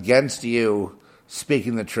 against you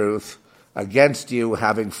speaking the truth, against you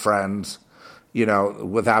having friends,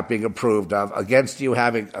 without being approved of, against you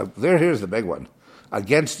having, here's the big one,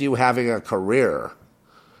 against you having a career,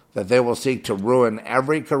 that they will seek to ruin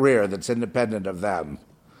every career that's independent of them.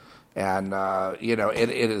 And, it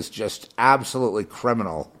is just absolutely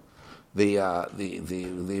criminal,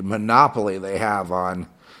 the monopoly they have on,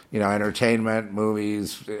 entertainment,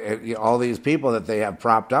 movies, all these people that they have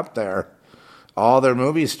propped up there. All their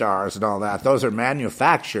movie stars and all that, those are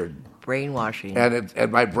manufactured. Brainwashing. And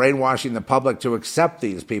by brainwashing the public to accept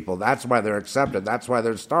these people, that's why they're accepted. That's why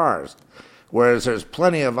they're stars. Whereas there's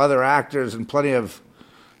plenty of other actors and plenty of,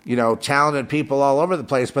 talented people all over the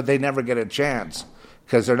place, but they never get a chance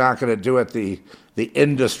because they're not going to do it the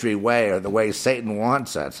industry way or the way Satan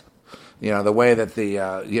wants it. The way that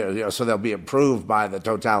so they'll be approved by the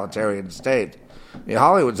totalitarian state.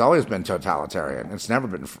 Hollywood's always been totalitarian. It's never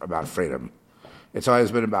been about freedom. It's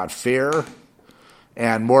always been about fear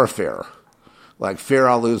and more fear. Like fear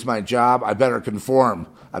I'll lose my job, I better conform,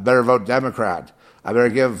 I better vote Democrat, I better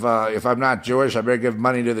give, if I'm not Jewish, I better give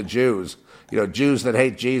money to the Jews. Jews that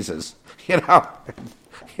hate Jesus. And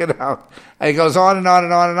it goes on and on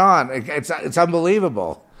and on and on. It's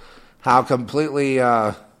unbelievable how completely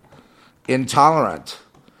intolerant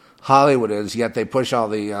Hollywood is, yet they push all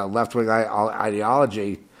the left-wing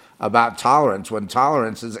ideology about tolerance when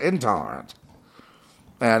tolerance is intolerant.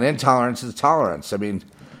 And intolerance is tolerance. I mean,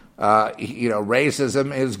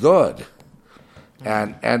 racism is good.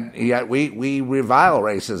 And yet we revile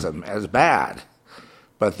racism as bad.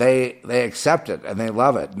 But they accept it and they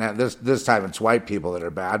love it. Now this time it's white people that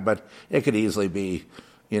are bad, but it could easily be,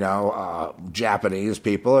 Japanese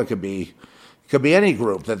people. It could be any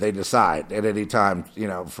group that they decide at any time,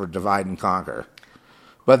 for divide and conquer.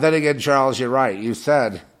 But then again, Charles, you're right. You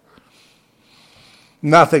said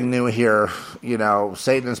nothing new here.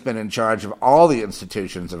 Satan has been in charge of all the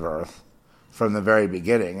institutions of earth from the very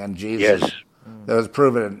beginning. And Jesus, that was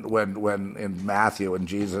proven when in Matthew, when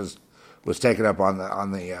Jesus was taken up on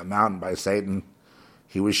the mountain by Satan,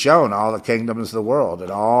 he was shown all the kingdoms of the world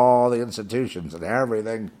and all the institutions and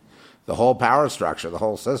everything, the whole power structure, the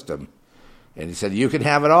whole system. And he said, you can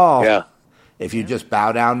have it all if you just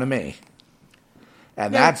bow down to me.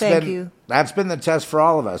 And that's been the test for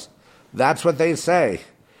all of us. That's what they say.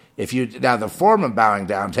 Now the form of bowing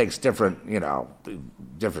down takes different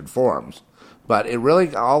forms, but it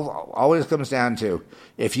really always comes down to,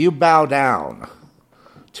 if you bow down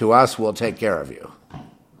to us, we'll take care of you.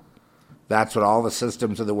 That's what all the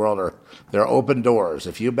systems of the world are. They're open doors.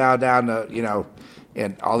 If you bow down to,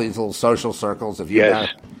 in all these little social circles, if you bow,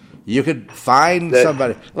 you could find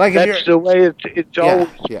somebody. Like that's the way it's always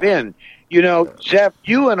been. Zeph,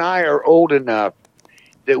 you and I are old enough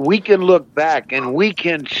that we can look back and we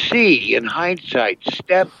can see in hindsight,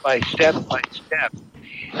 step by step by step,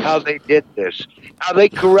 how they did this, how they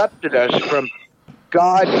corrupted us from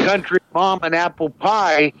God, country, mom, and apple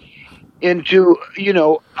pie into,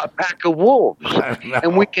 a pack of wolves.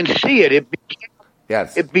 And we can see it.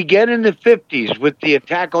 It began in the 50s with the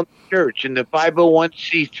attack on the church and the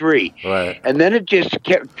 501c3. Right. And then it just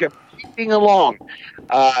kept creeping along.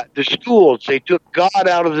 The schools, they took God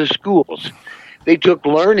out of the schools. They took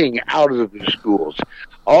learning out of the schools.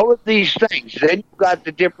 All of these things. Then you got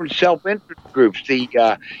the different self-interest groups,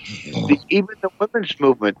 even the women's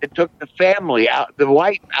movement that took the family out, the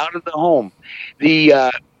wife out of the home,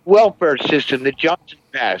 the welfare system that Johnson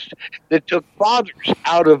passed that took fathers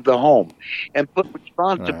out of the home and put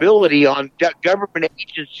responsibility on government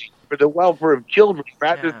agencies for the welfare of children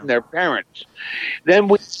rather than their parents. Then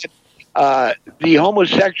we the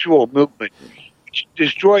homosexual movement, which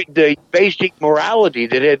destroyed the basic morality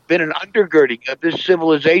that had been an undergirding of this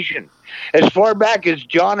civilization. As far back as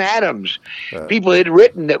John Adams, people had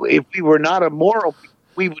written that if we were not immoral,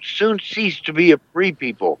 we would soon cease to be a free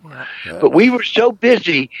people. But we were so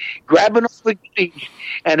busy grabbing all the goodies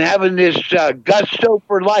and having this gusto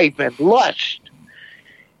for life and lust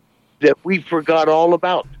that we forgot all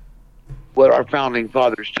about what our founding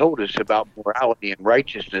fathers told us about morality and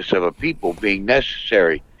righteousness of a people being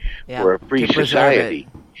necessary for a free society.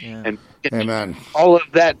 And Amen. All of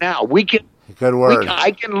that now. Good word.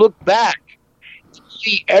 I can look back,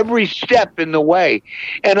 see every step in the way,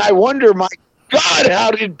 and I wonder, my God,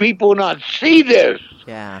 how did people not see this?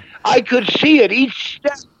 Yeah. I could see it each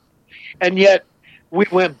step, and yet we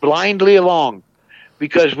went blindly along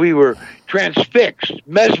because we were transfixed,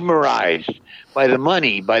 mesmerized by the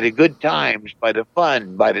money, by the good times, by the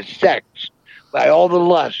fun, by the sex, by all the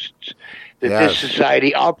lusts that this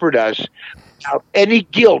society offered us without any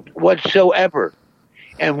guilt whatsoever.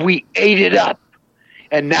 And we ate it up.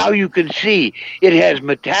 And now you can see it has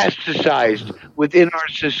metastasized within our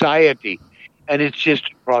society. And it's just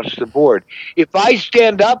across the board. If I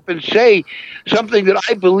stand up and say something that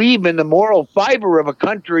I believe in the moral fiber of a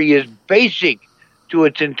country is basic to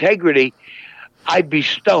its integrity, I'd be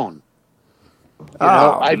stoned.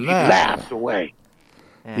 I'd be laughed away.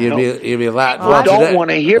 You'd be laughed. I don't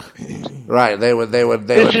want to hear. Right? They would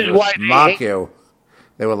mock you.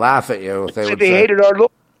 They would laugh at you. They hated our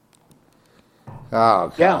Lord.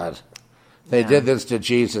 Oh God! They did this to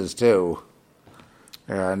Jesus too,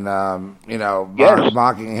 and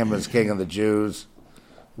mocking him as King of the Jews,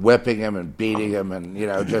 whipping him and beating him, and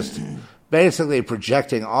just basically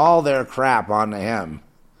projecting all their crap onto him.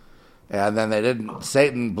 And then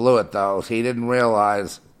Satan blew it, though. He didn't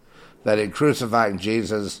realize that in crucifying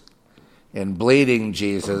Jesus, in bleeding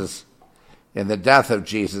Jesus, in the death of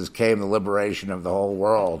Jesus came the liberation of the whole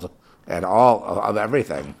world and all of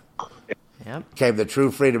everything. Yep. Came the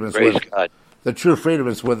true freedom is the true freedom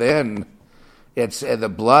is within. It's the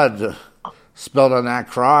blood spilled on that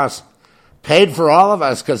cross, paid for all of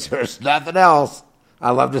us, because there's nothing else. I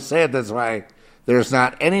love to say it this way: there's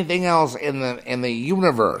not anything else in the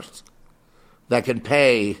universe that can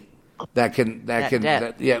pay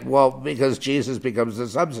because Jesus becomes the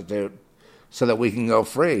substitute so that we can go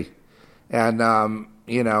free. And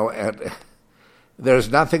and there's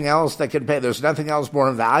nothing else that can pay. There's nothing else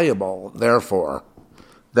more valuable, therefore,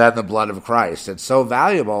 than the blood of Christ. It's so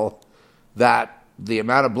valuable that the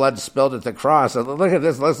amount of blood spilled at the cross, and look at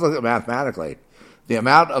this, let's look at it mathematically. The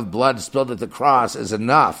amount of blood spilled at the cross is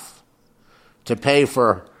enough to pay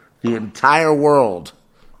for the entire world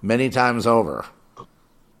many times over.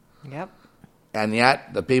 Yep. And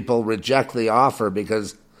yet the people reject the offer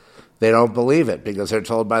because they don't believe it, because they're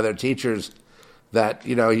told by their teachers that,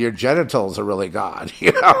 your genitals are really God,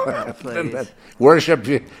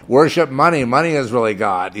 worship money. Money is really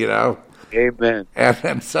God, Amen.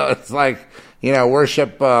 And so it's like,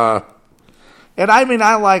 worship, and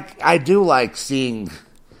I do like seeing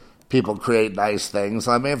people create nice things.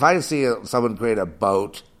 I mean, if I see someone create a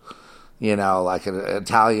boat, like an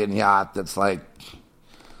Italian yacht that's like,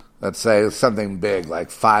 let's say something big, like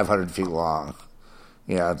 500 feet long.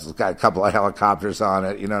 It's got a couple of helicopters on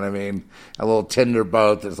it, you know what I mean? A little Tinder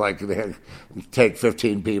boat that's like, take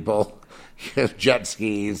 15 people. jet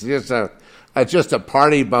skis, just a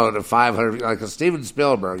party boat of 500, like a Steven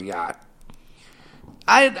Spielberg yacht.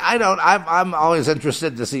 I'm always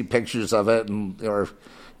interested to see pictures of it, or a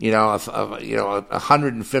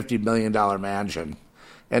 $150 million mansion,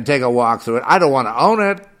 and take a walk through it. I don't want to own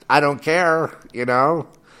it. I don't care,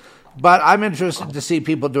 but I'm interested to see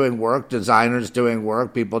people doing work, designers doing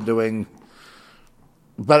work, people doing.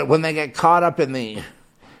 But when they get caught up in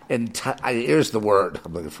here's the word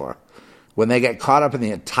I'm looking for, when they get caught up in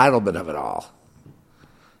the entitlement of it all,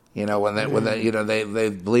 when they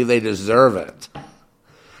believe they deserve it.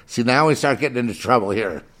 See, now we start getting into trouble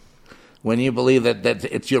here. When you believe that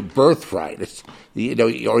it's your birthright, it's,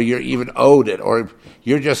 or you're even owed it, or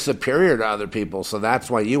you're just superior to other people, so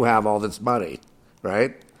that's why you have all this money,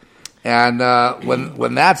 right? And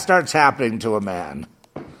when that starts happening to a man,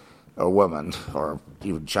 or woman, or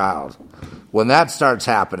even child, when that starts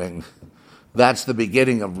happening, that's the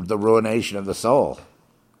beginning of the ruination of the soul.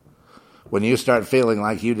 When you start feeling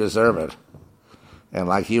like you deserve it, and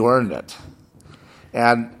like you earned it,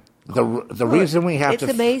 and the reason we have it's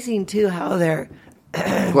amazing too how they're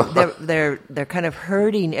kind of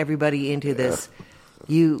herding everybody into this.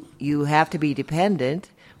 You have to be dependent.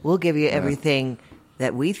 We'll give you everything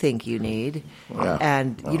that we think you need,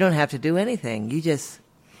 and you don't have to do anything. You just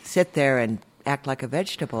sit there and act like a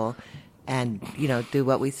vegetable, and do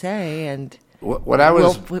what we say, and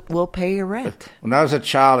we'll pay your rent. When I was a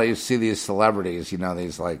child, I used to see these celebrities,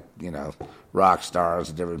 these rock stars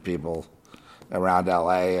and different people around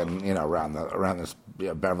L.A. and around this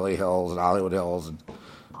Beverly Hills and Hollywood Hills and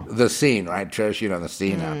the scene, right, Trish? The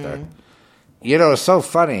scene out there. It's so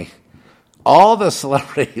funny. All the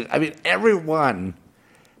celebrities, I mean, everyone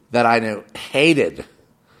that I knew hated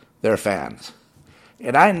their fans,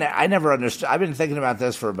 and I never understood. I've been thinking about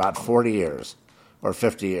this for about 40 years or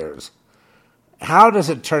 50 years. How does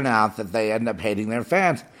it turn out that they end up hating their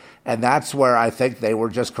fans? And that's where I think they were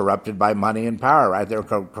just corrupted by money and power, right? They were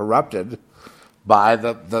corrupted by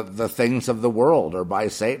the things of the world or by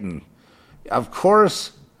Satan. Of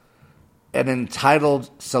course, an entitled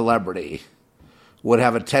celebrity would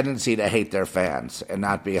have a tendency to hate their fans and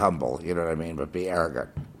not be humble, you know what I mean, but be arrogant.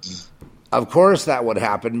 Of course that would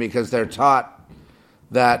happen because they're taught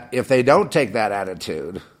that if they don't take that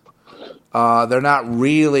attitude, they're not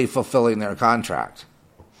really fulfilling their contract,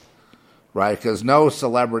 right? Because no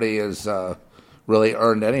celebrity is really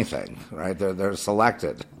earned anything, right? They're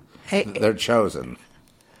selected. Hey, they're chosen.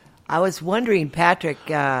 I was wondering, Patrick,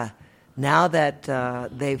 now that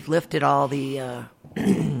they've lifted all the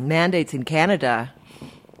mandates in Canada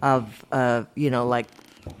of,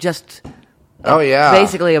 just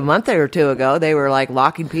basically a month or two ago, they were like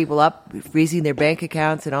locking people up, freezing their bank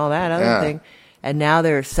accounts and all that other thing. And now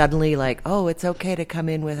they're suddenly like, oh, it's okay to come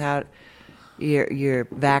in without your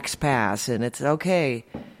Vax pass, and it's okay.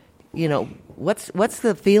 What's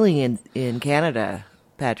the feeling in Canada,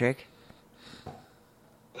 Patrick?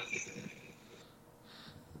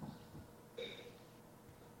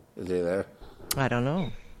 Is he there? I don't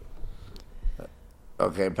know.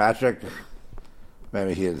 Okay, Patrick,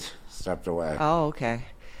 maybe he has stepped away. Oh, okay.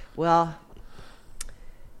 Well,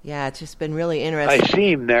 yeah, it's just been really interesting. I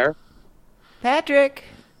see him there. Patrick!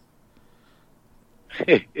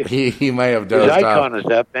 he may have dozed off. His icon is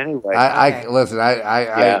up anyway. Listen,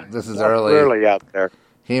 this is early. Early out there.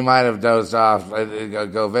 He might have dozed off.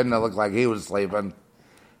 Govinda looked like he was sleeping.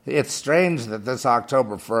 It's strange that this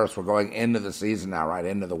October 1st, we're going into the season now, right,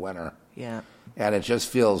 into the winter. Yeah. And it just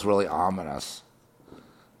feels really ominous.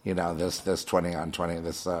 This 20 on 20,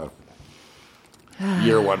 this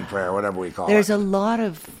year one prayer, whatever we call it. There's a lot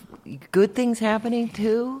of good things happening,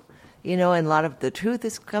 too. And a lot of the truth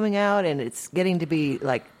is coming out, and it's getting to be,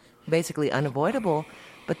 basically unavoidable.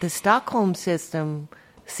 But the Stockholm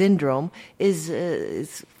syndrome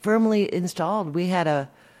is firmly installed. We had a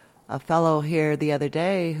fellow here the other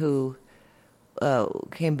day who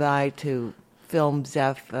came by to film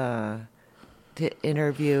Zeph to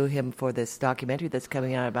interview him for this documentary that's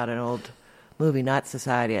coming out about an old movie, not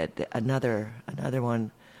Society, another one.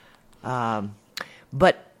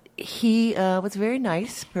 But he was a very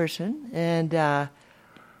nice person, and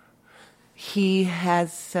he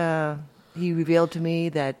revealed to me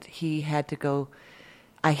that he had to go.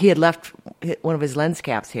 He had left one of his lens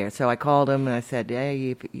caps here, so I called him and I said,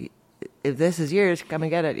 "Hey, if this is yours, come and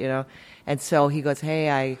get it." And so he goes,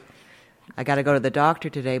 "Hey, I got to go to the doctor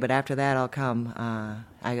today, but after that I'll come.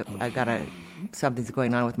 Something's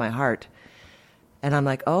going on with my heart." And I'm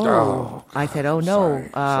like, "Oh." I said, "Oh no."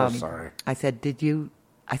 So sorry. I said, "Do you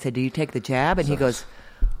take the jab?" And he goes,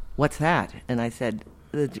 "What's that?" And I said,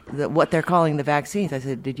 what they're calling the vaccines. I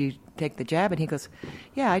said, did you take the jab? And he goes,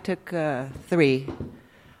 yeah, I took 3.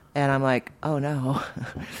 And I'm like, oh no.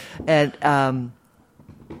 And,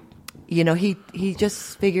 he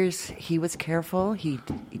just figures he was careful. He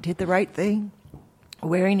did the right thing,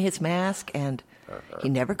 wearing his mask, and he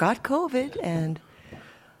never got COVID.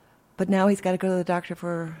 But now he's got to go to the doctor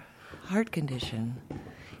for a heart condition.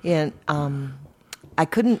 And I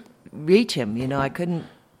couldn't reach him. I couldn't.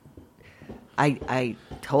 I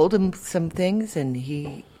told him some things, and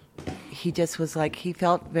he just was like, he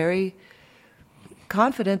felt very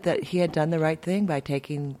confident that he had done the right thing by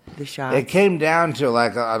taking the shot. It came down to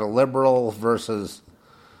like a liberal versus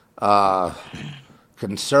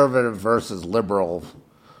conservative versus liberal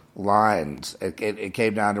lines. It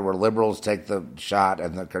came down to where liberals take the shot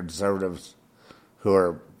and the conservatives who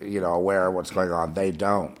are aware of what's going on, they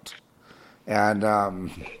don't. And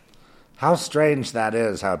how strange that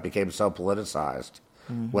is, how it became so politicized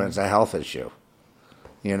when it's a health issue.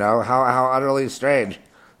 How utterly strange.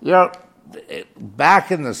 Back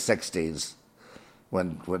in the 60s,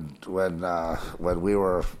 when we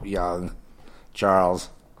were young, Charles,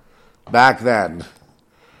 back then,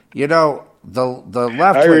 the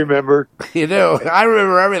left I wing, remember. You do. I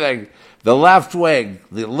remember everything. The left wing,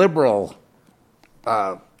 the liberal,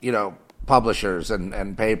 publishers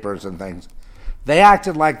and papers and things, they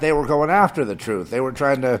acted like they were going after the truth. They were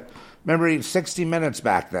trying to, remember 60 Minutes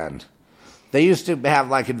back then? They used to have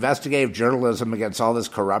like investigative journalism against all this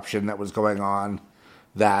corruption that was going on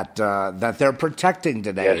that they're protecting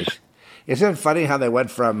today. Yes. Isn't it funny how they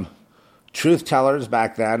went from truth tellers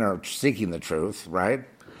back then, or seeking the truth, right,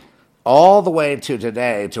 all the way to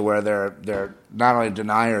today, to where they're not only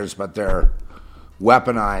deniers, but they're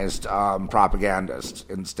weaponized propagandists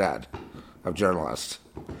instead of journalists.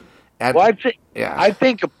 And, I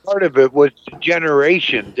think a part of it was the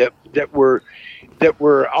generation that were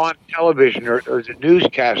on television, or the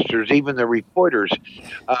newscasters, even the reporters,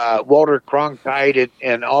 Walter Cronkite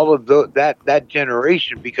and all of that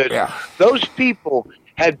generation, because those people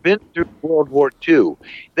had been through World War II.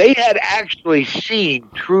 They had actually seen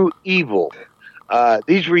true evil.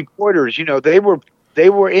 These reporters, they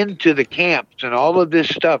were into the camps and all of this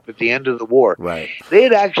stuff at the end of the war. Right. They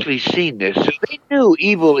had actually seen this, so they knew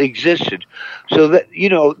evil existed. So that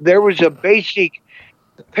there was a basic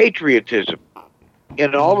patriotism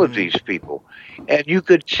in all of these people, and you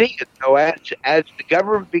could see it. So as the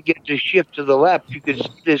government began to shift to the left, you could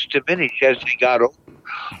see this diminish as they got older.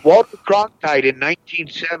 Walter Cronkite in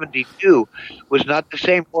 1972 was not the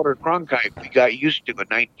same Walter Cronkite we got used to in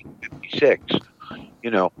 1956.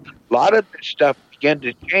 A lot of this stuff began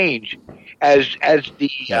to change as the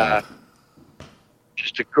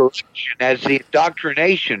just the corruption, as the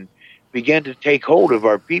indoctrination began to take hold of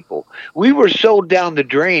our people. We were sold down the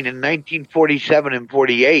drain in 1947 and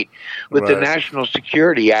 48 with the National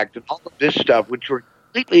Security Act and all of this stuff, which were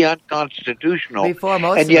completely unconstitutional.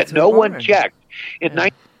 And yet no one checked. In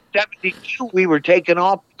 1972, we were taken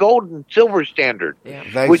off the gold and silver standard,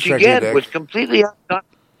 which again was completely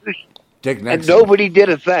unconstitutional. And nobody did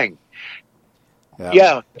a thing.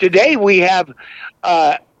 Today we have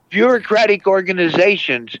bureaucratic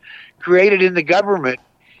organizations created in the government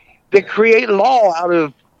that create law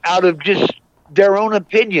out of just their own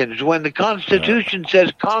opinions, when the Constitution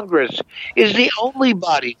says Congress is the only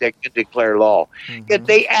body that can declare law. Yet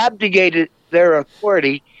they abdicated their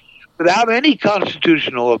authority without any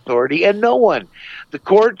constitutional authority, and no one, the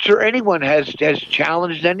courts or anyone, has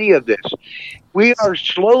challenged any of this. We are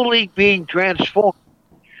slowly being transformed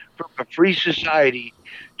from a free society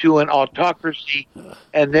to an autocracy,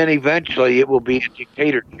 and then eventually it will be a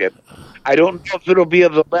dictatorship. I don't know if it'll be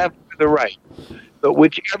of the left or the right, but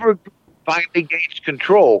whichever group finally gains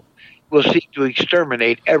control will seek to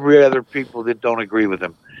exterminate every other people that don't agree with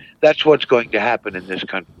them. That's what's going to happen in this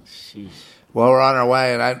country. Well, we're on our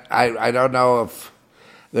way, and I don't know if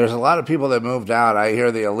there's a lot of people that moved out. I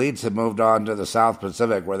hear the elites have moved on to the South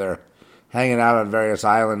Pacific, where they're hanging out on various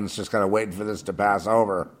islands, just kind of waiting for this to pass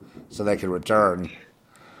over so they can return.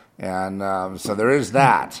 And so there is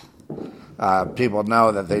that. People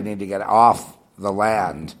know that they need to get off the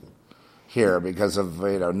land here because of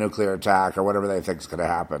nuclear attack or whatever they think is going to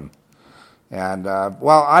happen. And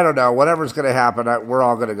well, I don't know. Whatever's going to happen, we're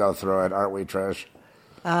all going to go through it, aren't we, Trish?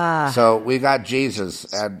 So we got Jesus,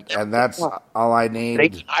 and that's all I need. They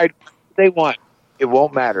decide what they want. It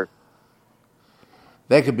won't matter.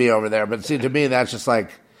 They could be over there, but see, to me, that's just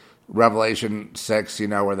like Revelation 6,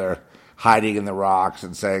 where they're hiding in the rocks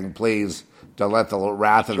and saying, "Please don't let the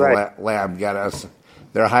wrath of the Lamb get us."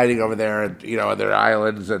 They're hiding over there, at their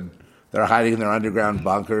islands, and they're hiding in their underground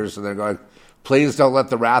bunkers, and they're going, "Please don't let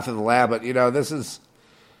the wrath of the Lamb." But this is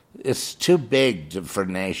It's too big for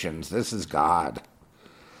nations. This is God.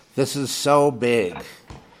 This is so big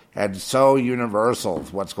and so universal,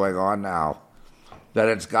 what's going on now, that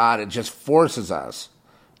it's God. It just forces us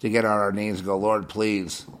to get on our knees and go, Lord,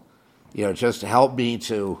 please, just help me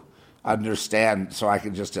to understand so I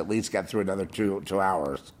can just at least get through another two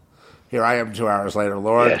hours. Here I am 2 hours later.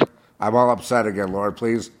 Lord, yes. I'm all upset again. Lord,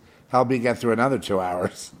 please help me get through another 2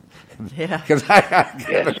 hours. Yeah. Because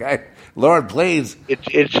Lord, please.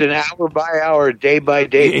 It's an hour by hour, day by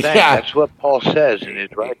day thing. Yeah. That's what Paul says in his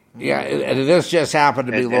writing. Yeah, and this just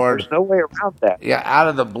happened to me, Lord. There's no way around that. Yeah, out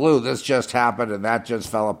of the blue, this just happened, and that just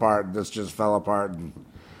fell apart, and this just fell apart, and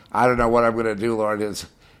I don't know what I'm going to do, Lord.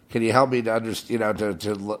 Can you help me to understand,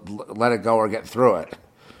 to let it go or get through it?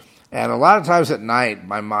 And a lot of times at night,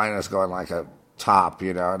 my mind is going like a top,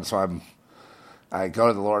 and so I go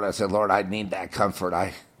to the Lord. I said, Lord, I need that comfort.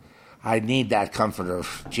 I need that comforter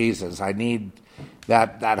of Jesus. I need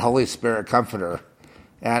that Holy Spirit comforter.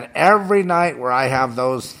 And every night where I have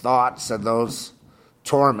those thoughts and those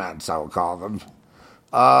torments, I will call them,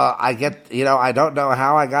 I get, I don't know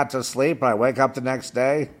how I got to sleep, but I wake up the next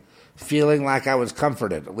day feeling like I was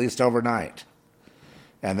comforted, at least overnight.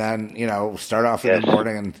 And then, start off in the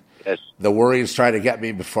morning and the worries try to get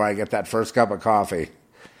me before I get that first cup of coffee.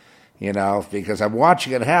 Because I'm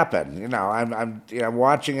watching it happen. I'm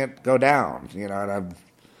watching it go down. And I'm,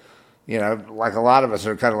 like a lot of us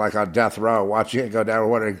are kind of like on death row, watching it go down,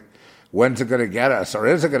 wondering when's it going to get us, or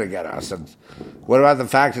is it going to get us? And what about the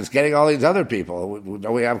fact it's getting all these other people?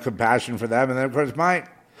 Don't we have compassion for them? And then, of course,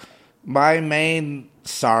 my main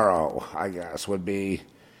sorrow, I guess, would be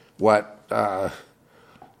what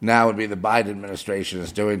now would be the Biden administration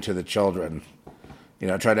is doing to the children.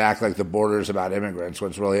 Try to act like the border is about immigrants when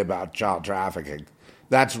it's really about child trafficking.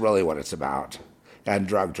 That's really what it's about. And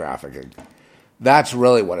drug trafficking. That's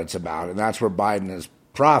really what it's about. And that's where Biden is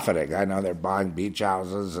profiting. I know they're buying beach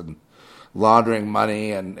houses and laundering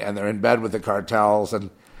money, and they're in bed with the cartels. And,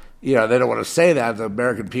 they don't want to say that. The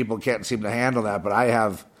American people can't seem to handle that. But I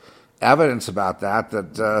have evidence about that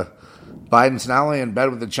Biden's not only in bed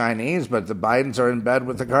with the Chinese, but the Bidens are in bed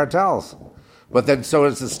with the cartels. But then so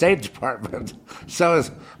is the State Department. So is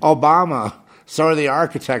Obama. So are the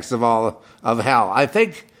architects of all of hell. I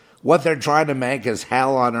think what they're trying to make is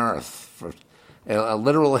hell on earth. A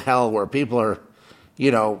literal hell where people are,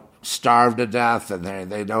 starved to death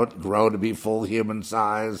and they don't grow to be full human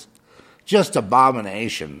size. Just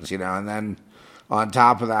abominations, And then on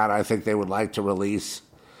top of that, I think they would like to release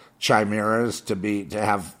chimeras to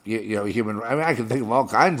have, human... I mean, I can think of all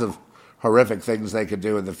kinds of horrific things they could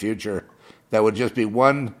do in the future that would just be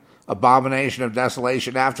one abomination of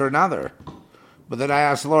desolation after another. But then I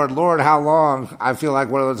asked the Lord, how long? I feel like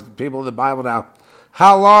one of those people in the Bible now.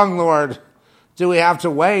 How long, Lord, do we have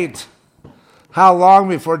to wait? How long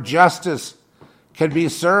before justice can be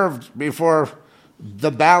served, before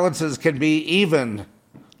the balances can be even,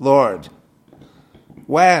 Lord?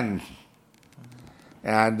 When?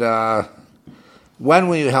 And when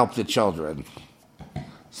will you help the children?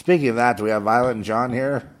 Speaking of that, do we have Violet and John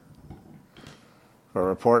here? A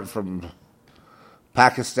report from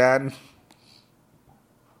Pakistan.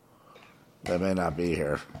 They may not be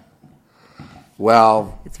here.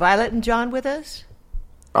 Well, it's Violet and John with us.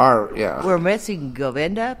 Yeah. We're missing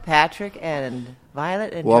Govinda, Patrick, and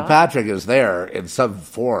Violet and John. Well, Patrick is there in some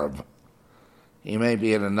form. He may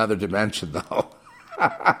be in another dimension, though.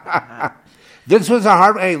 This was a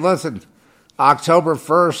hard. Hey, listen, October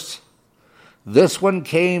 1st. This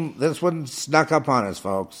one snuck up on us,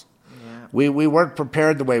 folks. We weren't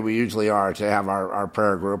prepared the way we usually are to have our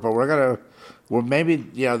prayer group, but we're maybe,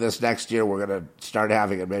 this next year we're going to start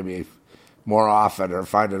having it maybe more often or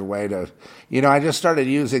find a way to, I just started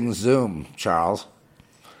using Zoom, Charles,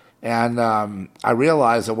 and I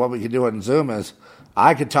realized that what we could do on Zoom is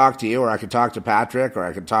I could talk to you, or I could talk to Patrick, or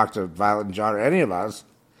I could talk to Violet and John, or any of us,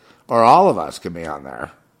 or all of us could be on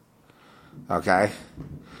there, okay?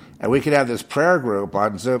 And we could have this prayer group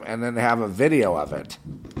on Zoom and then have a video of it.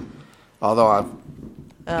 Although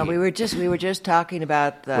we were just talking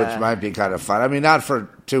about which might be kind of fun. I mean, not for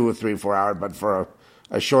 2 or 3, 4 hours, but for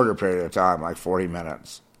a shorter period of time, like 40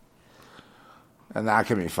 minutes, and that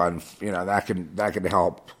can be fun. That can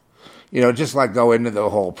help. Just like go into the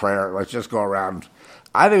whole prayer. Let's just go around.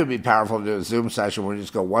 I think it would be powerful to do a Zoom session where we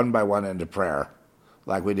just go one by one into prayer,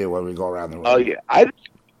 like we do when we go around the room. Oh yeah,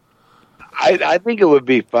 I think it would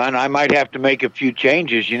be fun. I might have to make a few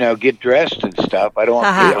changes, get dressed and stuff. I don't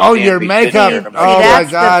want your makeup. Oh, my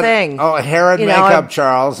God. The thing. Oh, hair and makeup,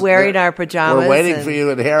 Charles. Wearing our pajamas. We're waiting for you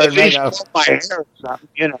in hair and makeup. My hair or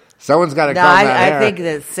something, Someone's got to comb that hair. I think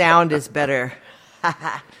the sound is better.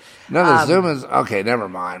 No, the Zoom is okay. Never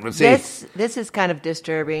mind. But see, This is kind of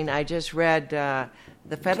disturbing. I just read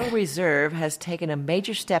the Federal Reserve has taken a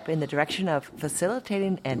major step in the direction of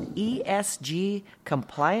facilitating an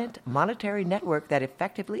ESG-compliant monetary network that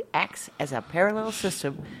effectively acts as a parallel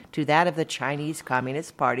system to that of the Chinese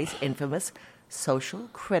Communist Party's infamous social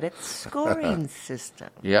credit scoring system.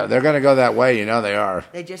 yeah, they're going to go that way. You know they are.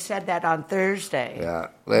 They just said that on Thursday. Yeah,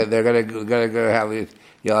 they're going to go have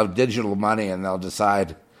you'll have digital money, and they'll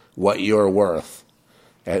decide what you're worth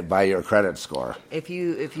by your credit score. If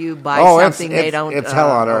you buy something they don't it's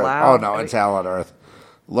hell on earth. allow. Oh no, it's hell on earth.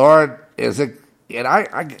 Lord, is it? And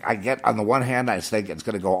I get on the one hand, I think it's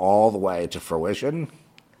going to go all the way to fruition.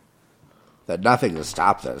 That nothing has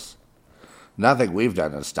stopped this. Nothing we've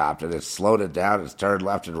done has stopped it. It's slowed it down. It's turned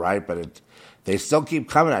left and right, but they still keep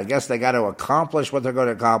coming. I guess they got to accomplish what they're going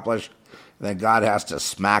to accomplish, and then God has to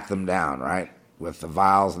smack them down, right, with the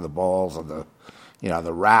vials and the bowls and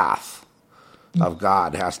the wrath of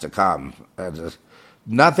God has to come. And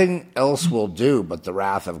nothing else will do but the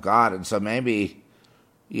wrath of God. And so maybe,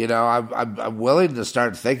 I'm willing to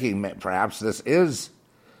start thinking perhaps this is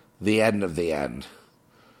the end of the end.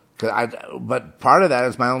 But part of that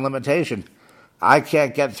is my own limitation. I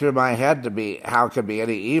can't get through my head to be how could be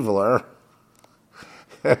any eviler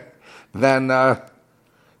than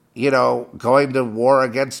going to war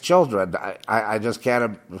against children. I just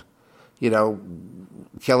can't,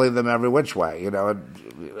 killing them every which way.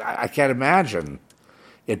 I can't imagine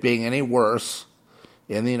it being any worse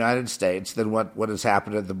in the United States than what has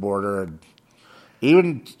happened at the border, and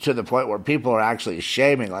even to the point where people are actually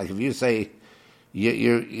shaming. Like if you say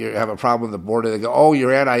you have a problem with the border, they go, "Oh,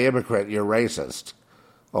 you're anti-immigrant, you're racist."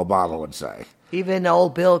 Obama would say. Even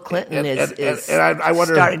old Bill Clinton is I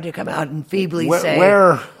wonder, starting to come out and feebly say,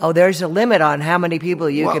 where, "Oh, there's a limit on how many people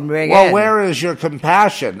you can bring in." Well, where is your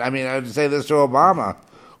compassion? I mean, I would say this to Obama.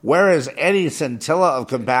 Where is any scintilla of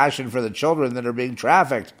compassion for the children that are being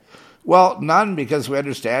trafficked? Well, none, because we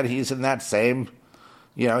understand he's in that same,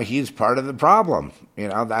 he's part of the problem.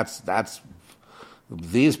 That's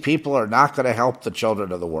these people are not going to help the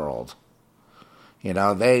children of the world.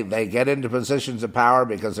 They get into positions of power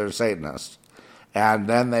because they're Satanists. And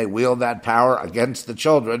then they wield that power against the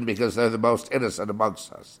children because they're the most innocent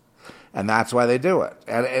amongst us. And that's why they do it.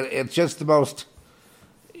 And it's just the most...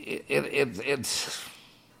 It's...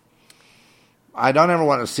 I don't ever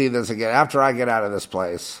want to see this again. After I get out of this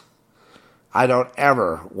place, I don't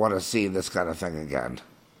ever want to see this kind of thing again.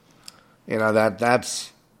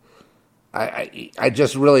 That's... I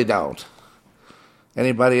just really don't.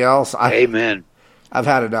 Anybody else? Amen. I've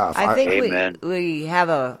had enough. I think we have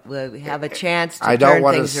a chance to turn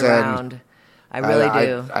things around. I really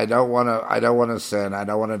do. I don't want to sin. I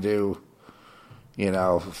don't want to do,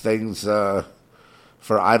 things for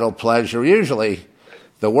idle pleasure. Usually,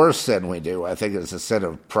 the worst sin we do, I think, is the sin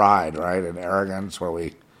of pride, right, and arrogance, where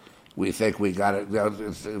we think we got it.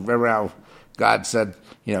 Remember how God said,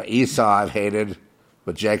 Esau I've hated,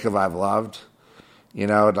 but Jacob I've loved.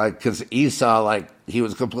 Because Esau, he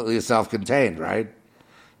was completely self-contained, right?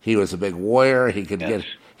 He was a big warrior. He could yes.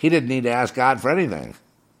 He didn't need to ask God for anything.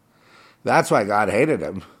 That's why God hated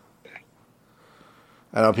him.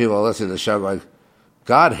 I know people listen to the show going,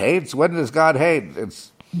 God hates? When does God hate?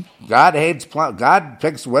 God hates. God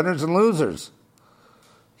picks winners and losers.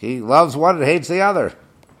 He loves one and hates the other.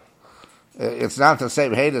 It's not the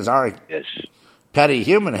same hate as our petty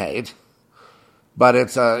human hate, but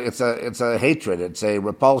it's a hatred. It's a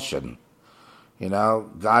repulsion.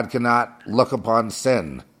 God cannot look upon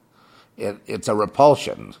sin. It's a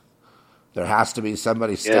repulsion. There has to be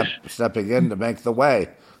somebody stepping in to make the way.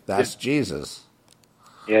 That's Jesus.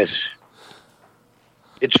 Yes.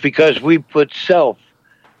 It's because we put self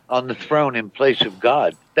on the throne in place of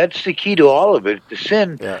God. That's the key to all of it. The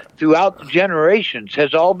sin throughout the generations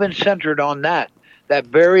has all been centered on that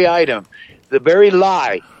very item, the very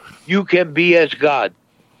lie. You can be as God.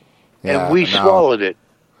 And we swallowed it.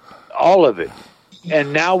 All of it.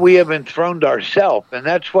 And now we have enthroned ourselves. And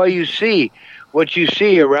that's why you see what you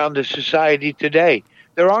see around the society today.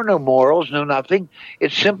 There are no morals, no nothing.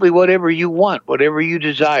 It's simply whatever you want, whatever you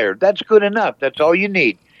desire. That's good enough. That's all you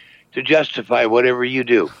need to justify whatever you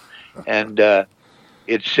do. And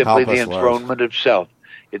it's simply the enthronement of self.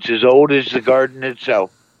 It's as old as the garden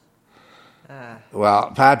itself.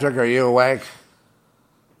 Well, Patrick, are you awake?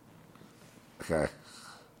 Okay.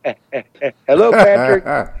 Hello, Patrick.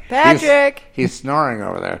 Patrick! He's snoring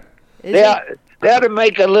over there. They ought to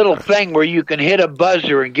make a little thing where you can hit a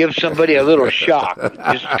buzzer and give somebody a little shock.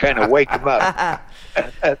 Just kind of wake them up.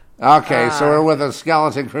 Okay, so we're with a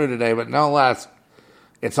skeleton crew today, but no less.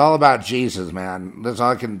 It's all about Jesus, man. That's all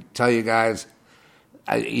I can tell you guys.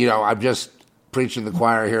 I'm just preaching the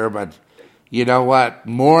choir here, but you know what?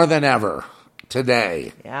 More than ever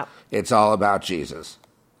today, it's all about Jesus.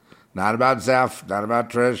 Not about Zeph, not about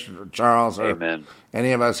Trish, or Charles, or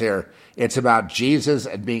any of us here. It's about Jesus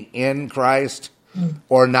and being in Christ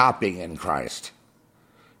or not being in Christ.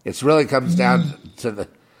 It really comes down to the...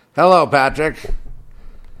 Hello, Patrick.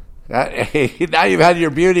 Now you've had your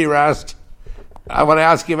beauty rest. I want to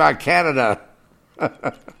ask you about Canada.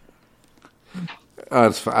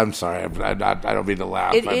 I'm sorry. I don't mean to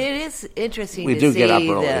laugh. It is interesting to see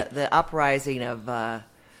the uprising of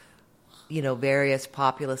various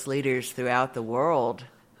populist leaders throughout the world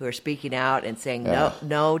who are speaking out and saying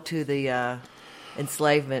no to the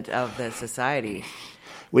enslavement of the society.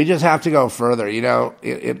 We just have to go further.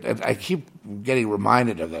 I keep getting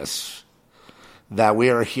reminded of this, that we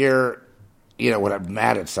are here, when I'm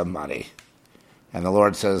mad at somebody. And the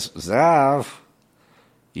Lord says, Zeph,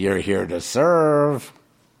 you're here to serve.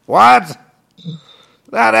 What?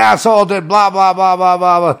 That asshole did blah, blah, blah, blah,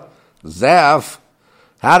 blah, blah. Zeph,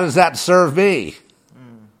 how does that serve me?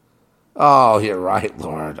 Oh, you're right,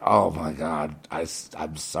 Lord. Oh, my God.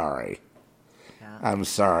 I'm sorry. Yeah. I'm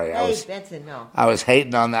sorry. Hey, Benson, no. I was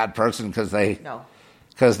hating on that person because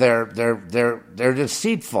they're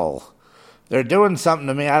deceitful. They're doing something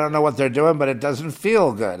to me. I don't know what they're doing, but it doesn't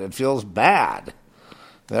feel good. It feels bad.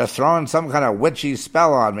 They're throwing some kind of witchy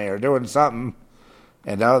spell on me or doing something.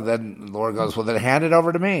 Then the Lord goes, well, then hand it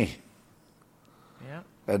over to me. Yeah.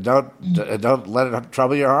 And don't let it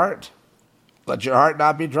trouble your heart. Let your heart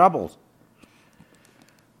not be troubled.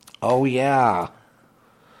 Oh, yeah.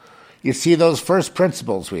 You see, those first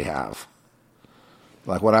principles we have,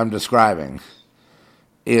 like what I'm describing,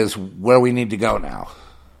 is where we need to go now.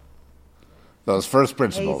 Those first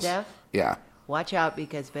principles. Hey, Zeph? Yeah. Watch out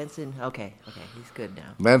because Benson... Okay, he's good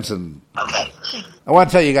now. Benson... Okay. I want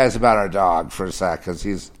to tell you guys about our dog for a sec, because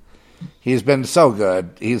he's been so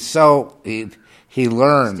good. He's so... He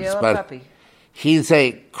learns, Still a but puppy. He's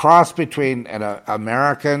a cross between an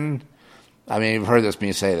American... I mean, you've heard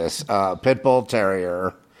me say this. Pit Bull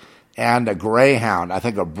Terrier and a Greyhound. I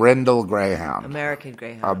think a Brindle Greyhound. American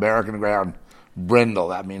Greyhound. American Greyhound. Brindle.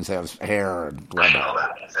 That means they have hair and leather.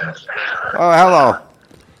 Oh, hello.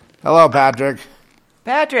 Hello, Patrick.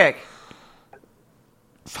 Patrick.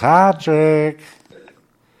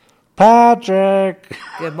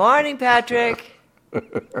 Good morning, Patrick.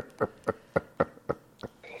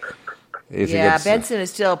 Benson is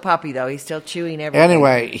still a puppy, though. He's still chewing everything.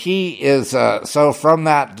 Anyway, he is, so from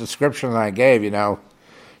that description that I gave,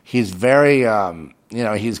 he's very,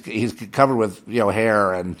 he's covered with,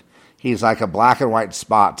 hair, and he's like a black and white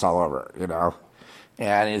spots all over,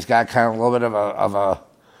 and he's got kind of a little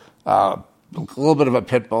bit of a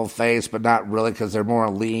pit bull face, but not really, because they're more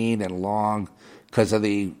lean and long because of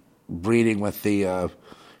the breeding with the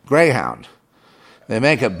Greyhound. They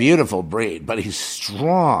make a beautiful breed, but he's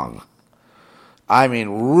strong. I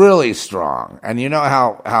mean, really strong. And you know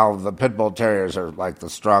how the Pit Bull Terriers are like the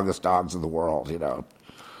strongest dogs in the world,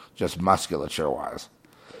 just musculature-wise.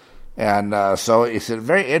 And so it's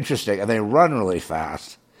very interesting, and they run really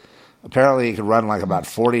fast. Apparently, he can run like about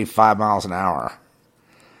 45 miles an hour.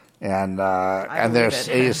 And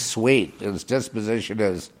he's sweet. His disposition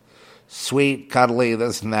is sweet, cuddly,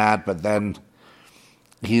 this and that, but then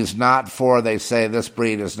he's not for, they say this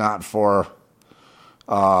breed is not for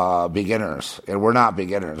beginners. And we're not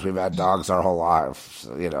beginners. We've had dogs our whole lives,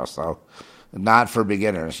 so not for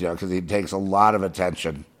beginners, because he takes a lot of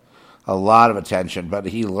attention, but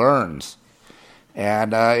he learns.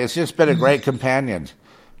 And it's just been a great companion.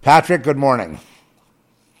 Patrick, good morning.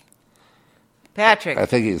 Patrick. I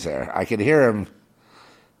think he's there. I can hear him.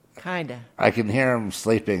 Kinda. I can hear him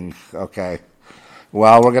sleeping. Okay.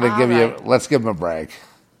 Well, we're going to let's give him a break.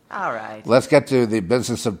 All right. Let's get to the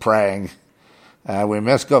business of praying. We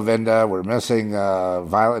miss Govinda. We're missing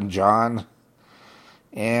Violet and John.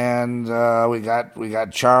 And we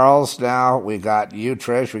got Charles now. We got you,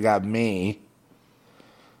 Trish. We got me.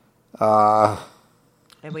 And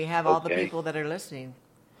we have all the people that are listening.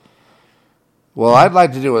 Well, I'd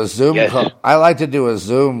like to do a Zoom call. I'd like to do a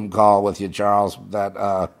Zoom call with you, Charles,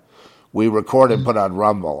 that we record and put on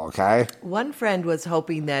Rumble, okay? One friend was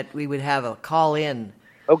hoping that we would have a call-in.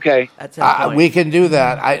 Okay. At some point. We can do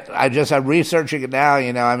that. I'm researching it now,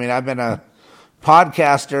 I've been a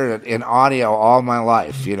podcaster in audio all my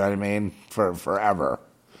life, you know what I mean, for forever.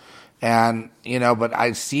 And, but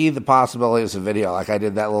I see the possibilities of video. Like I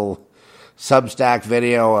did that little Substack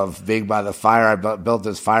video of being by the fire. I built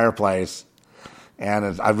this fireplace.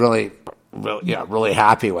 And I'm really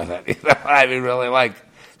happy with it. I mean, really like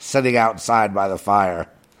sitting outside by the fire.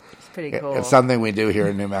 It's pretty cool. It's something we do here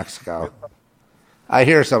in New Mexico. I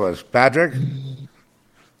hear someone. Patrick?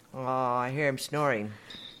 Oh, I hear him snoring.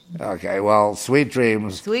 Okay, well, sweet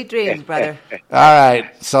dreams. Sweet dreams, brother. All right,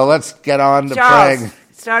 so let's get on to Charles, praying.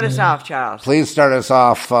 start us off, Charles. Please start us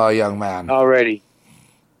off, young man. Alrighty.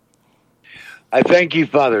 I thank you,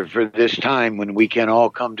 Father, for this time when we can all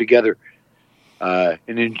come together and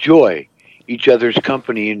enjoy each other's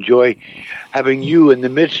company, enjoy having you in the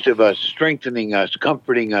midst of us, strengthening us,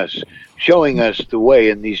 comforting us, showing us the way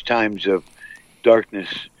in these times of darkness.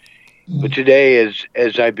 But today,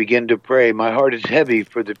 as I begin to pray, my heart is heavy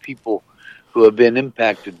for the people who have been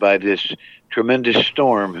impacted by this tremendous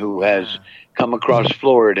storm who has come across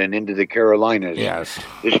Florida and into the Carolinas. Yes.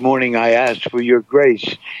 This morning I ask for your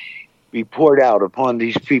grace be poured out upon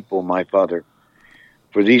these people, my Father.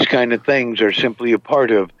 For these kind of things are simply a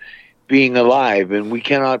part of being alive, and we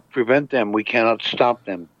cannot prevent them. We cannot stop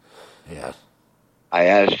them. Yes. I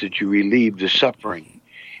ask that you relieve the suffering.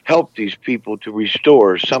 Help these people to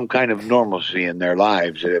restore some kind of normalcy in their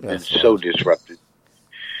lives that have been so disrupted.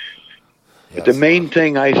 But the main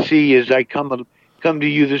thing I see as I come to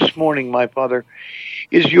you this morning, my Father,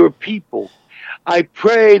 is your people. I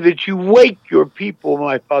pray that you wake your people,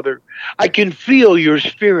 my Father. I can feel your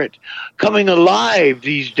spirit coming alive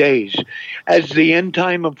these days. As the end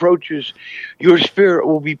time approaches, your spirit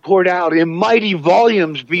will be poured out in mighty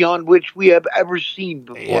volumes beyond which we have ever seen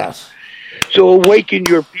before. Yes. So awaken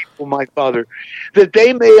your people, my Father, that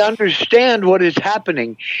they may understand what is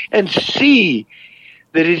happening and see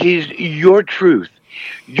that it is your truth,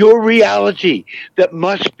 your reality that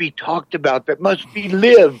must be talked about, that must be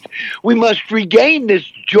lived. We must regain this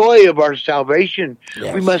joy of our salvation.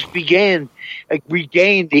 Yes. We must regain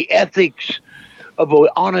the ethics of an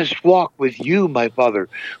honest walk with you, my Father,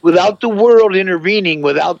 without the world intervening,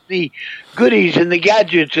 without the goodies and the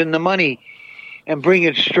gadgets and the money, and bring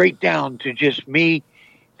it straight down to just me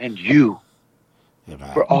and you.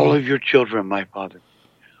 Amen. For all of your children, my Father.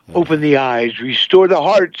 Open the eyes, restore the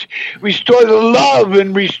hearts, restore the love,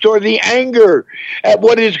 and restore the anger at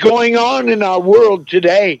what is going on in our world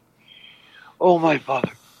today. Oh, my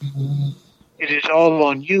Father, it is all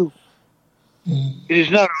on you. It is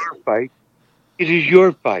not our fight. It is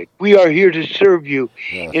your fight. We are here to serve you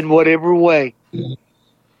in whatever way. Yes,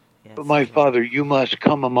 But, my Father, you must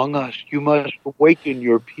come among us. You must awaken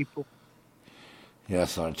your people.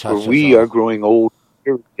 Yes, Lord. For we are growing old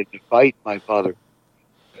in the fight, my Father.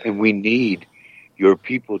 And we need your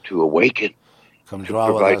people to awaken, Come to dwell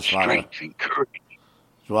with provide us, Father. strength and courage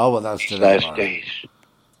Dwell with us these today, last Lord. days.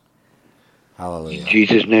 Hallelujah. In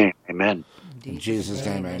Jesus' name, amen. In Jesus'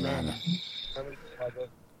 name, amen. Father,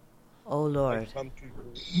 Oh, Lord. come to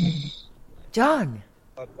you John.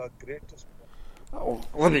 are the greatest. Oh,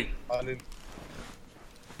 let me. Hallelujah.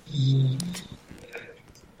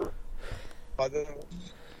 Father,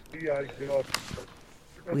 we are your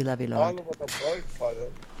We love you, all Lord. over the world, Father.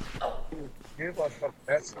 You give us a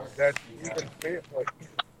message that we can pray for each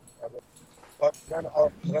other. But when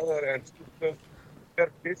our brother and sister they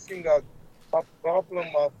are facing a problem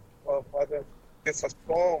of Father, it's a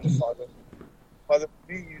storm, Father. Father,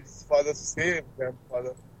 please, Father, save them,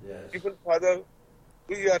 Father. Even, Father,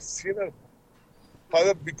 we are sinners.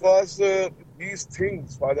 Father, because these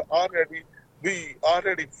things, Father, we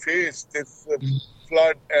already faced this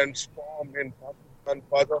flood and storm in Pakistan,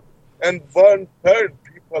 Father, and 1/3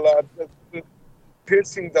 people are just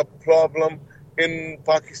facing the problem in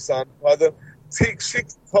Pakistan, Father.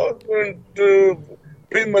 6,000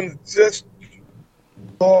 women just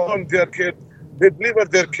born their kids, they deliver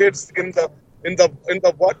their kids in the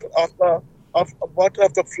water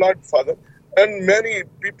of the flood, Father. And many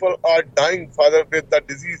people are dying, Father, with the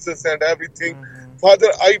diseases and everything. Mm-hmm.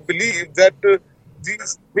 Father, I believe that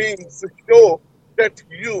these things show that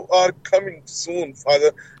you are coming soon,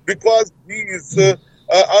 Father, because these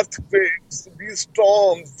earthquakes, these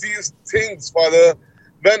storms, these things, Father,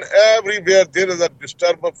 when everywhere there is a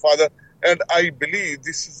disturbance, Father, and I believe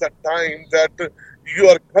this is a time that you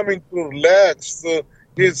are coming to relax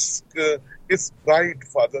his bride,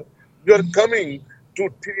 Father. You are coming to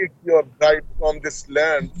take your bride from this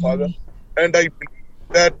land, Father. And I believe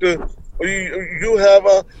that you have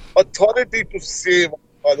a authority to save,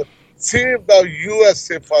 Father. Save the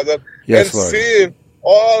USA, Father. Yes, and Lord. save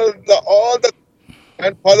all the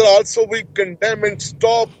and Father, also we condemn and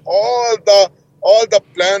stop all the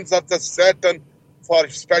plans of the Satan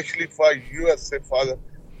especially for USA, Father.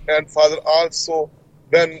 And Father, also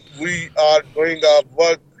when we are doing our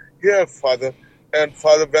work here, Father, and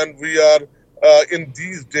Father, when we are in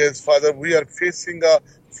these days, Father, we are facing a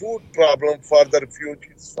food problem for the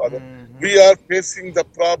refugees, Father. Mm-hmm. We are facing the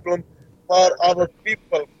problem for our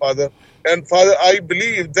people, Father. And Father, I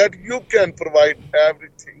believe that you can provide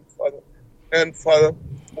everything, Father. And Father,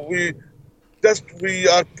 we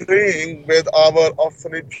are praying with our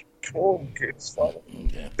orphanage home kids, Father,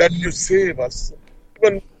 that you save us.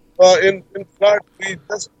 Even in fact, we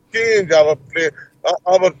just change our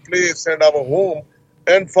place and our home.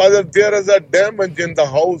 And Father, there is a damage in the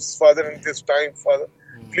house, Father, in this time, Father.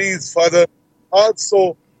 Please, Father,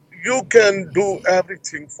 also you can do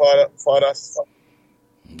everything for us, Father.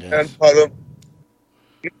 Yes. And Father,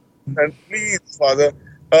 and please, Father,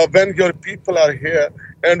 when your people are here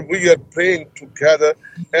and we are praying together,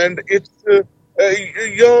 and it's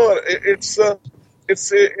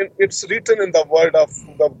written in the word of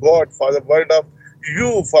the God, Father, word of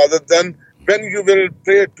you, Father. Then when you will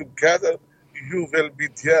pray together, you will be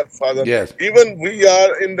there, Father. Yes. Even we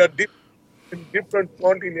are in different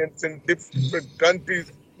continents, in different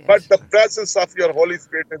countries, but the presence of your Holy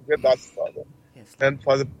Spirit is with us, Father. Yes, And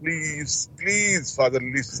Father, please, Father,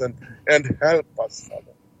 listen and help us,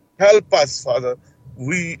 Father. Help us, Father.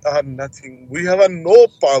 We are nothing. We have no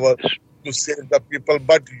power to save the people,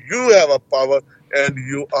 but you have a power, and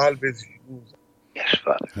you always use. Yes,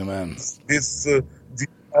 Father. Amen. These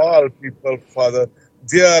all people, Father,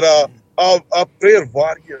 they are prayer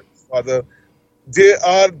warriors, Father. They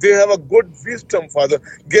have a good wisdom, Father.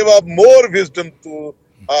 Give up more wisdom to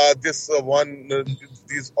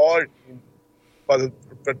these all teams, Father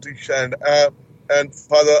Patricia and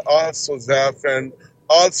Father also Zaf, and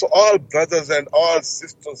also all brothers and all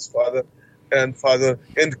sisters, Father. And Father,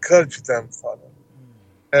 encourage them, Father.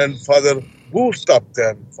 And Father, boost up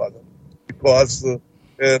them, Father, because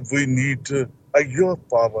we need your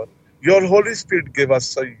power. Your Holy Spirit give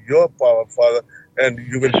us your power, Father, and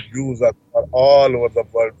you will use us all over the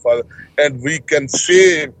world, Father, and we can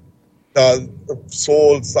save the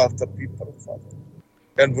souls of the people, Father.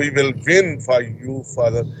 And we will win for you,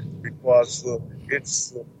 Father, because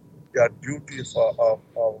it's your duty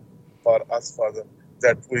for us, Father,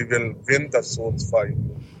 that we will win the souls for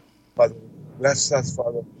you. Father, bless us,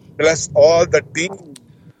 Father. Bless all the team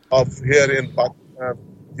of here in Pakistan.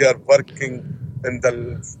 They are working in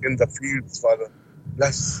the fields, Father.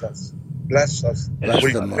 Bless us. Bless us. Bless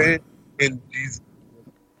we them, pray Lord. in Jesus'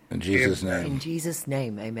 In Jesus' in name. Jesus'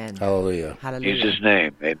 name, amen. Hallelujah. Hallelujah. In Jesus'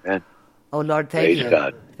 name, amen. Oh, Lord, thank Praise you.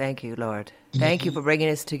 God. Thank you, Lord. Thank you for bringing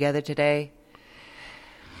us together today.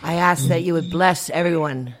 I ask that you would bless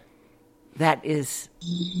everyone that is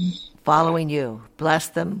following you. Bless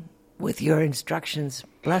them with your instructions.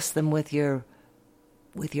 Bless them with your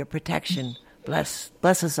protection. Bless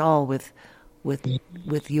us all with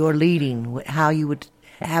your leading, how you would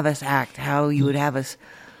have us act, how you would have us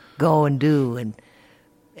go and do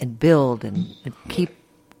and build and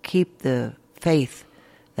keep the faith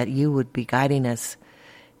that you would be guiding us.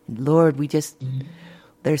 Lord,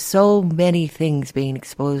 there's so many things being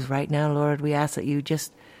exposed right now, Lord. We ask that you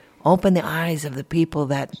just open the eyes of the people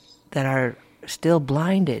that are still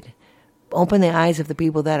blinded. Open the eyes of the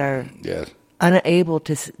people that are unable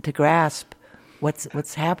to grasp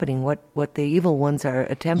what's happening, what the evil ones are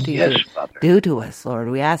attempting to Father. do to us, Lord.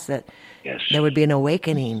 We ask that Yes. there would be an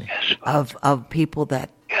awakening of people that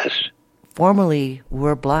Yes. formerly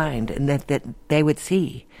were blind, and that they would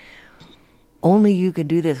see. Only you can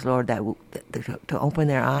do this, Lord, to open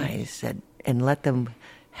their eyes and let them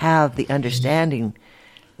have the understanding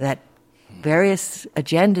that various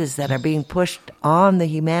agendas that are being pushed on the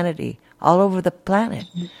humanity all over the planet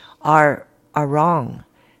are wrong,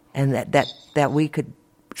 and that we could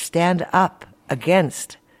stand up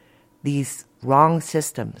against these wrong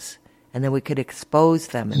systems, and then we could expose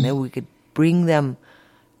them, and then we could bring them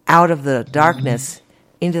out of the darkness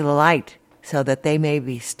into the light so that they may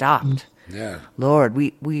be stopped. Yeah. Lord,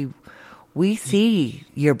 we see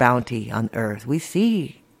your bounty on earth. We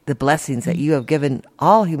see the blessings that you have given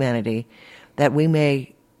all humanity, that we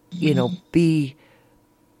may, be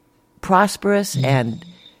prosperous and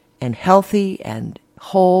healthy and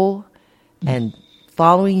whole and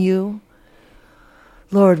following you.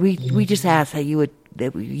 Lord, we just ask that you would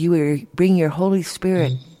bring your Holy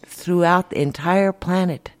Spirit throughout the entire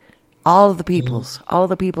planet, all the peoples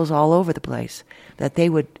all over the place, that they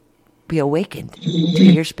would be awakened to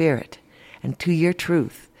your spirit and to your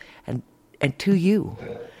truth and to you,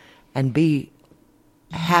 and be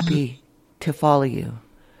happy to follow you,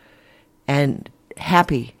 and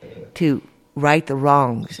happy to right the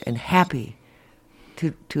wrongs, and happy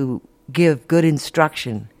to give good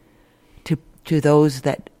instruction to those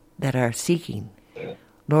that are seeking.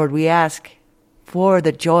 Lord, we ask for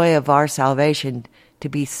the joy of our salvation to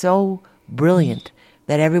be so brilliant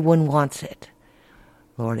that everyone wants it.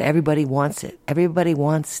 Lord, everybody wants it. Everybody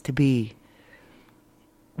wants to be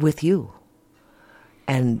with you.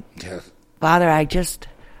 And Yes. Father, I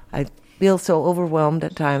feel so overwhelmed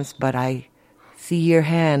at times, but I see your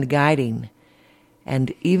hand guiding.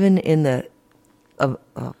 And even in the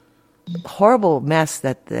horrible mess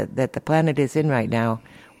that the planet is in right now,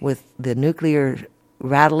 with the nuclear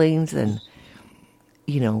rattlings and,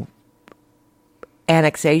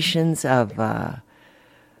 annexations of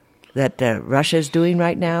that Russia's doing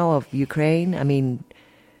right now of Ukraine. I mean,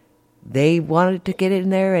 they wanted to get in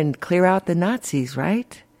there and clear out the Nazis,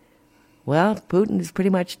 right? Well, Putin has pretty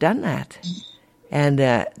much done that. And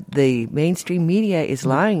the mainstream media is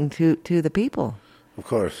lying to the people. Of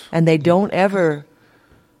course. And they don't ever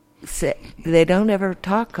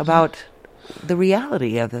talk about the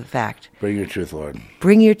reality of the fact. Bring your truth, Lord.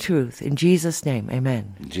 Bring your truth. In Jesus' name,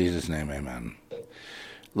 amen. In Jesus' name, amen.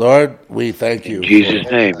 Lord, we thank you. In Jesus'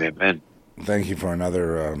 name, amen. Thank you for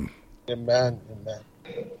another Amen.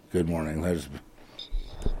 good morning.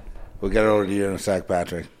 We'll get over to you in a sec,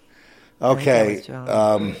 Patrick. Okay.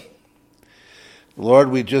 Lord,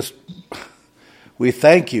 we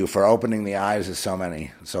thank you for opening the eyes of so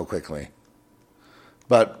many so quickly.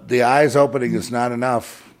 But the eyes opening is not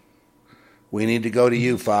enough. We need to go to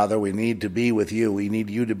you, Father. We need to be with you. We need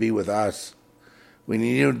you to be with us. We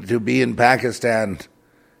need you to be in Pakistan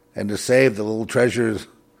and to save the Little Treasures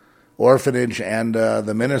orphanage and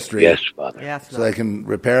the ministry. Yes, Father. Yes, So they can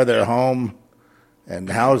repair their home and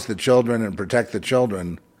house the children and protect the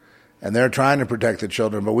children. And they're trying to protect the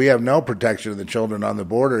children, but we have no protection of the children on the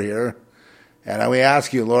border here. And we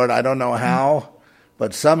ask you, Lord, I don't know how,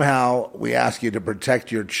 but somehow we ask you to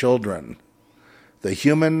protect your children. The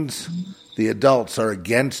humans, the adults are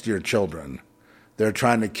against your children. They're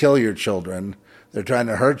trying to kill your children. They're trying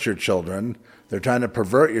to hurt your children. They're trying to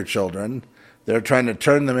pervert your children. They're trying to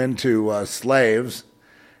turn them into slaves.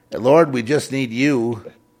 And Lord, we just need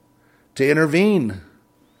you to intervene,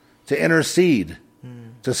 to intercede,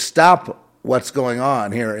 to stop what's going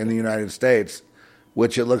on here in the United States,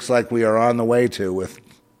 which it looks like we are on the way to with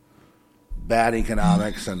bad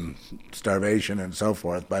economics and starvation and so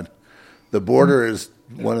forth. But the border is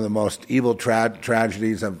one of the most evil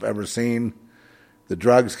tragedies I've ever seen. The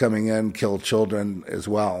drugs coming in kill children as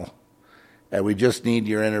well. And we just need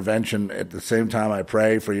your intervention. At the same time, I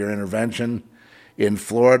pray for your intervention in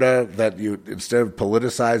Florida, that you, instead of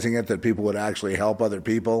politicizing it, that people would actually help other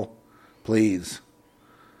people. Please.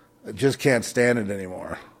 I just can't stand it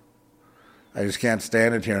anymore. I just can't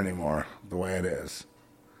stand it here anymore, the way it is.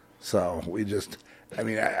 So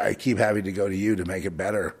I keep having to go to you to make it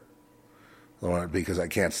better, Lord, because I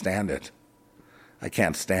can't stand it. I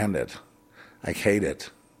can't stand it. I hate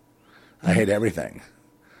it. I hate everything.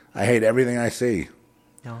 I hate everything I see.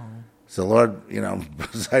 No. So, Lord,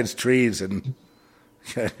 besides trees and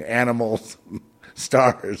animals,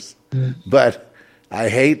 stars, but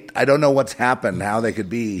I don't know what's happened, how they could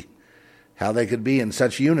be in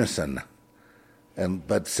such unison.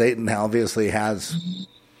 But Satan obviously has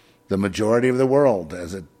the majority of the world,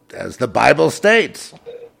 as the Bible states.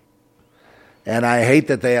 And I hate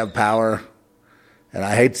that they have power, and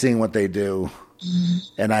I hate seeing what they do,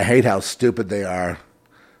 and I hate how stupid they are.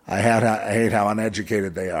 I hate how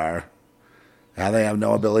uneducated they are, how they have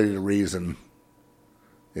no ability to reason,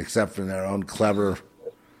 except for their own clever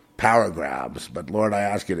power grabs. But Lord, I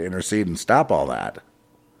ask you to intercede and stop all that.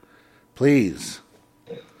 Please.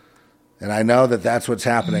 And I know that that's what's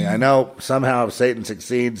happening. I know somehow if Satan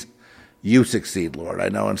succeeds, you succeed, Lord. I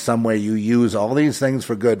know in some way you use all these things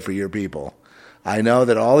for good for your people. I know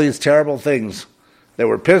that all these terrible things that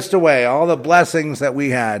were pissed away, all the blessings that we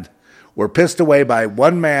had, were pissed away by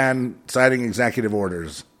one man signing executive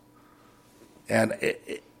orders. And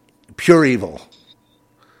pure evil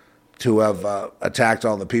to have attacked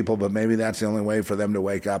all the people, but maybe that's the only way for them to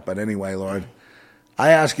wake up. But anyway, Lord, I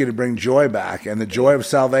ask you to bring joy back, and the joy of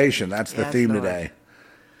salvation. That's the theme Lord. today.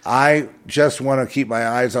 I just want to keep my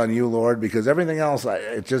eyes on you, Lord, because everything else,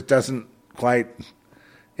 it just doesn't quite,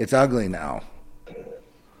 it's ugly now.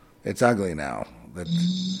 It's ugly now. That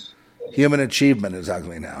human achievement is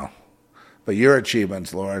ugly now. But your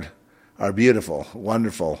achievements, Lord, are beautiful,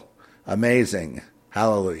 wonderful, amazing.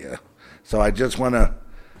 Hallelujah. So I just want to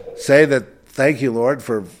say that thank you, Lord,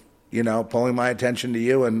 for, pulling my attention to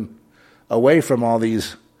you and away from all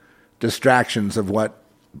these distractions of what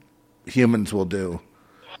humans will do.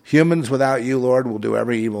 Humans without you, Lord, will do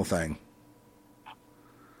every evil thing.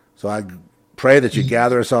 So I pray that you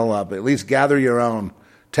gather us all up, at least gather your own.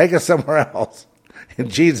 Take us somewhere else. In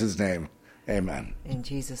Jesus' name, amen. In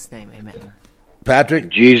Jesus' name, amen. Patrick?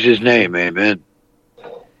 In Jesus' name, amen.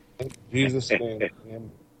 In Jesus' name.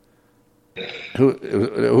 Amen.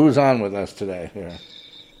 Who's on with us today here?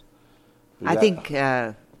 I think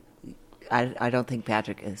I don't think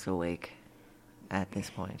Patrick is awake at this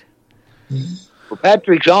point. Well,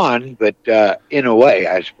 Patrick's on, but in a way,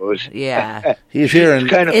 I suppose. Yeah. He's here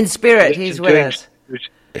In spirit, he's with us.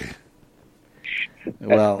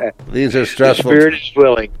 Well, these are The stressful. spirit is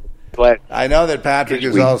willing. But I know that Patrick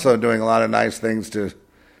is we- also doing a lot of nice things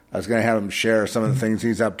I was going to have him share some of the things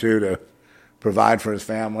he's up to provide for his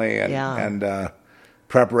family and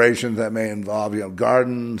preparations that may involve,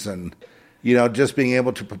 gardens and, just being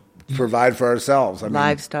able to provide for ourselves. I mean,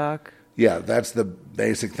 Livestock. yeah, that's the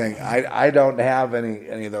basic thing. I don't have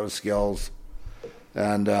any of those skills,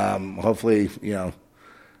 and hopefully,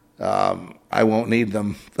 I won't need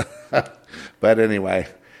them. But anyway,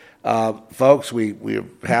 folks, we're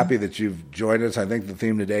happy that you've joined us. I think the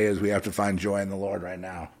theme today is we have to find joy in the Lord right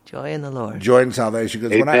now. Joy in the Lord. Joy in salvation.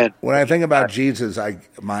 Because Amen. when I think about Jesus,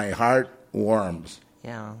 my heart warms.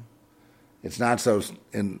 Yeah. It's not so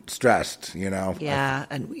stressed, Yeah,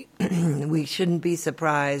 and we shouldn't be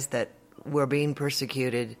surprised that we're being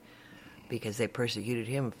persecuted because they persecuted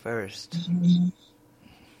him first.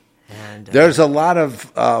 And There's a lot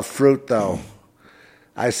of fruit, though.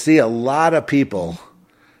 I see a lot of people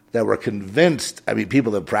that were convinced,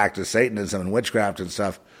 people that practice Satanism and witchcraft and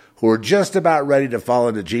stuff, who are just about ready to fall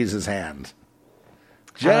into Jesus' hands.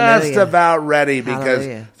 Just Hallelujah. about ready because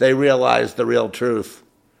Hallelujah. they realize the real truth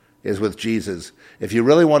is with Jesus. If you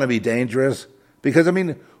really want to be dangerous, because,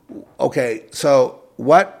 okay, so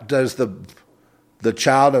what does the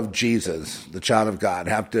child of Jesus, the child of God,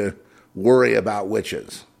 have to worry about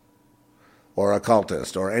witches or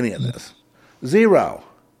occultists or any of this? Zero.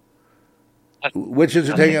 Witches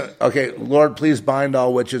are taking. Okay, Lord, please bind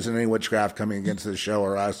all witches and any witchcraft coming against this show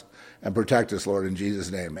or us, and protect us, Lord, in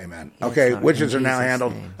Jesus' name, amen. Yes, Okay, Lord, witches in are now Jesus'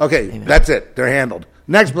 handled. name. Okay, Amen. that's it. They're handled.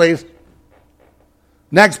 Next, please.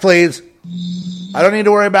 Next, please. I don't need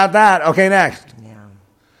to worry about that. Okay, next. yeah.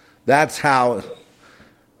 That's how.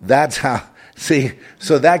 See,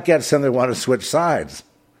 so that gets them to want to switch sides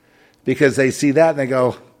because they see that and they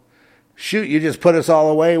go, "Shoot, you just put us all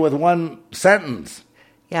away with one sentence."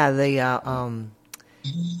 Yeah, the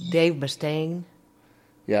Dave Mustaine,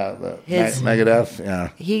 Yeah, the His- Megadeth. Yeah,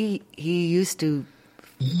 he used to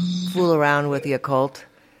fool around with the occult,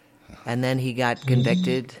 and then he got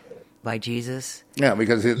convicted by Jesus. yeah,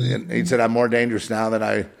 because he said, "I'm more dangerous now than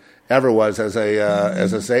I ever was as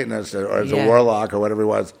a Satanist or as a Yeah. warlock or whatever he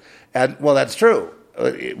was." And well, that's true.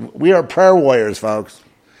 We are prayer warriors, folks.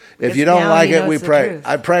 If Yes, you don't now like he it, knows we the pray. truth.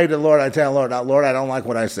 I pray to the Lord. I tell the Lord, Lord, I don't like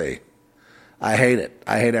what I see. I hate it.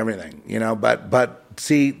 I hate everything. But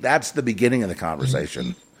see, that's the beginning of the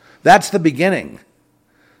conversation. That's the beginning.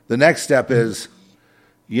 The next step is,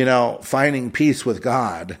 finding peace with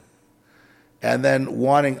God, and then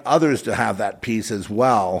wanting others to have that peace as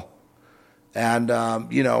well, and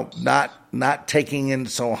not taking in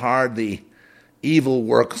so hard the evil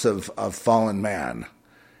works of fallen man,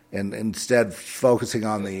 and instead focusing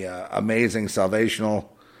on the amazing salvational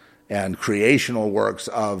and creational works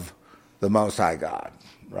of the Most High God,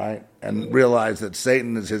 right? And realize that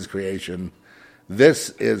Satan is his creation. This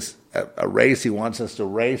is a race he wants us to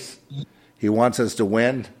race. He wants us to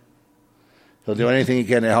win. He'll do anything he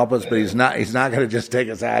can to help us, but he's not going to just take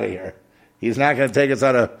us out of here. He's not going to take us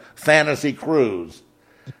on a fantasy cruise.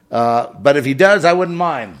 But if he does, I wouldn't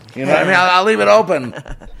mind. You know what I mean? I'll leave it open. All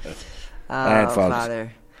right, folks.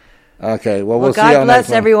 Father. Okay, well, we'll see God you on bless next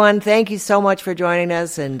one. everyone. Thank you so much for joining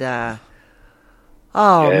us. And Yes.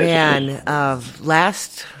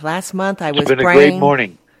 last month I was It's been praying. a great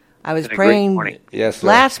morning. I was It's been a great praying morning. Yes, sir.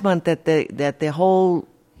 last month that the whole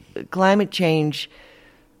climate change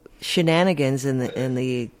shenanigans and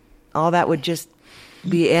the all that would just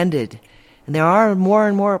be ended. And there are more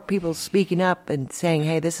and more people speaking up and saying,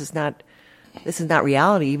 "Hey, this is not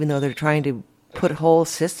reality," even though they're trying to put whole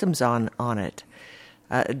systems on it.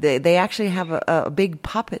 They actually have a big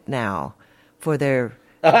puppet now for their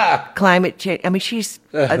climate change. I mean, she's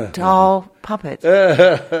a tall puppet,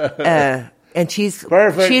 and she's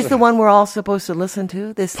Perfect. she's the one we're all supposed to listen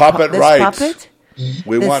to. This Puppet this rights. puppet,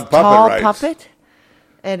 We this want puppet tall rights. puppet,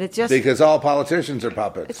 and it just Because all politicians are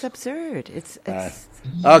puppets. it's absurd. It's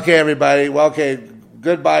Okay, everybody. Well, okay.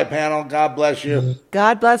 Goodbye, panel. God bless you.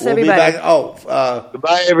 God bless We'll be everybody. back.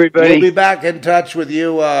 Goodbye, everybody. We'll be back in touch with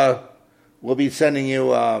you. We'll be sending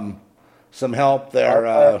you some help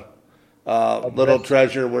there. Little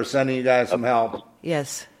Treasure, we're sending you guys some help.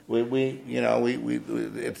 Yes, We it's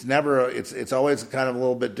always kind of a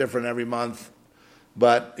little bit different every month.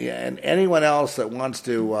 But yeah, and anyone else that wants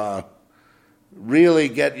to really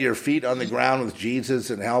get your feet on the ground with Jesus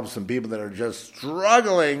and help some people that are just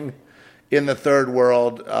struggling in the third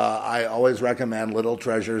world, I always recommend Little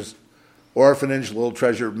Treasures orphanage, Little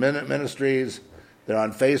Treasure Ministries. They're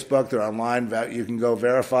on Facebook. They're online. You can go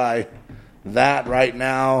verify that right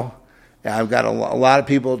now. And I've got a lot of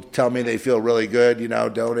people tell me they feel really good,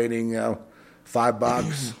 donating,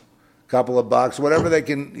 $5, couple of bucks, whatever they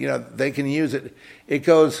can, they can use it. It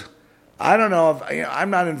goes, I don't know if,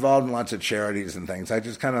 I'm not involved in lots of charities and things. I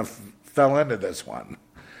just kind of fell into this one.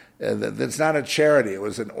 It's not a charity. It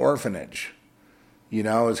was an orphanage. It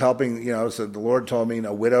was helping, so the Lord told me,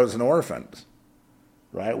 widows and orphans,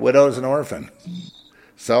 right? Widows and orphans.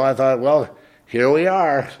 So I thought, well, here we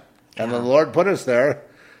are. And the Lord put us there.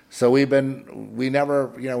 So we've been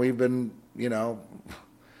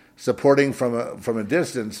supporting from a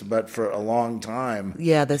distance, but for a long time.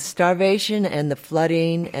 Yeah, the starvation and the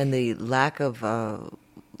flooding and the lack of,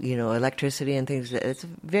 electricity and things.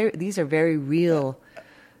 These are very real,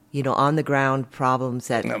 on the ground problems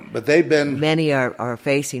that but they've been, many are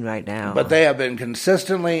facing right now. But they have been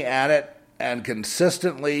consistently at it and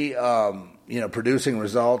consistently, producing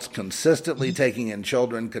results, consistently taking in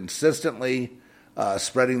children, consistently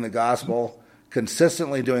spreading the gospel,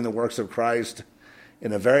 consistently doing the works of Christ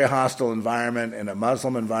in a very hostile environment, in a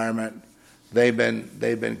Muslim environment. They've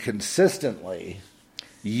been consistently,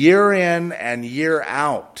 year in and year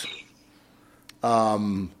out,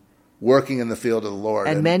 working in the field of the Lord.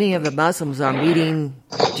 And many of the Muslims are meeting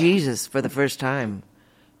Jesus for the first time.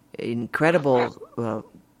 Incredible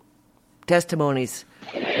testimonies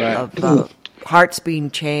of hearts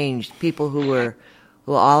being changed. People who were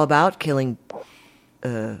all about killing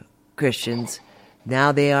Christians.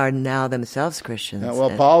 Now they are themselves Christians. Yeah, well,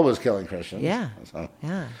 Paul was killing Christians. Yeah. So.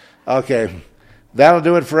 Yeah. Okay. That'll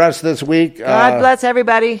do it for us this week. God bless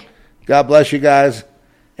everybody. God bless you guys.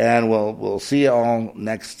 And we'll see you all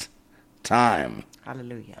next time.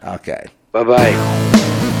 Hallelujah. Okay. Bye-bye.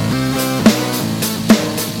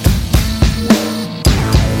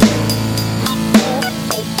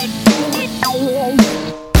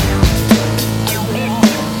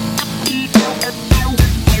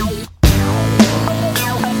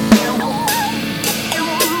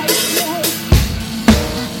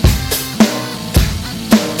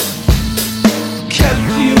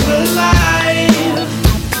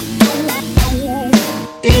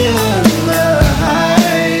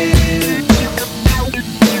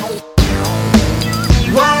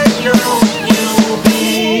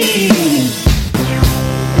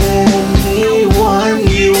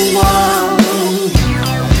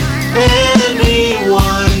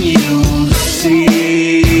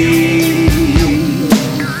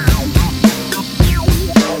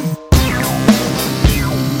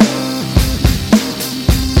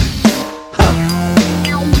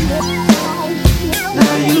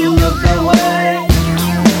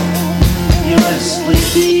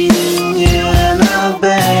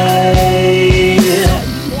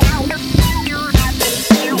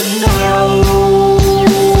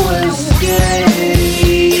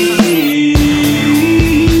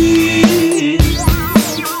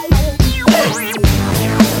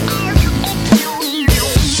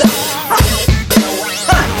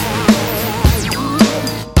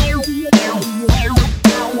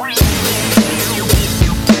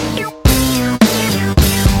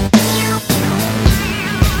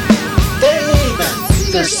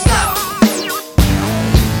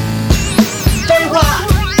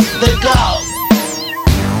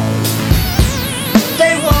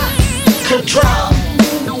 Control.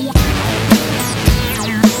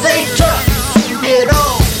 They took it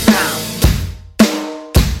all down.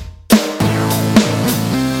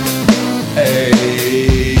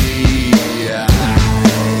 Hey,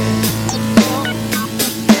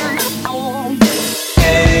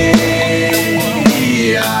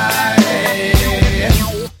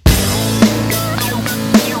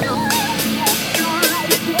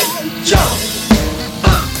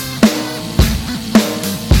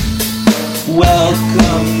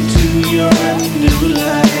 welcome to your new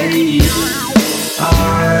life.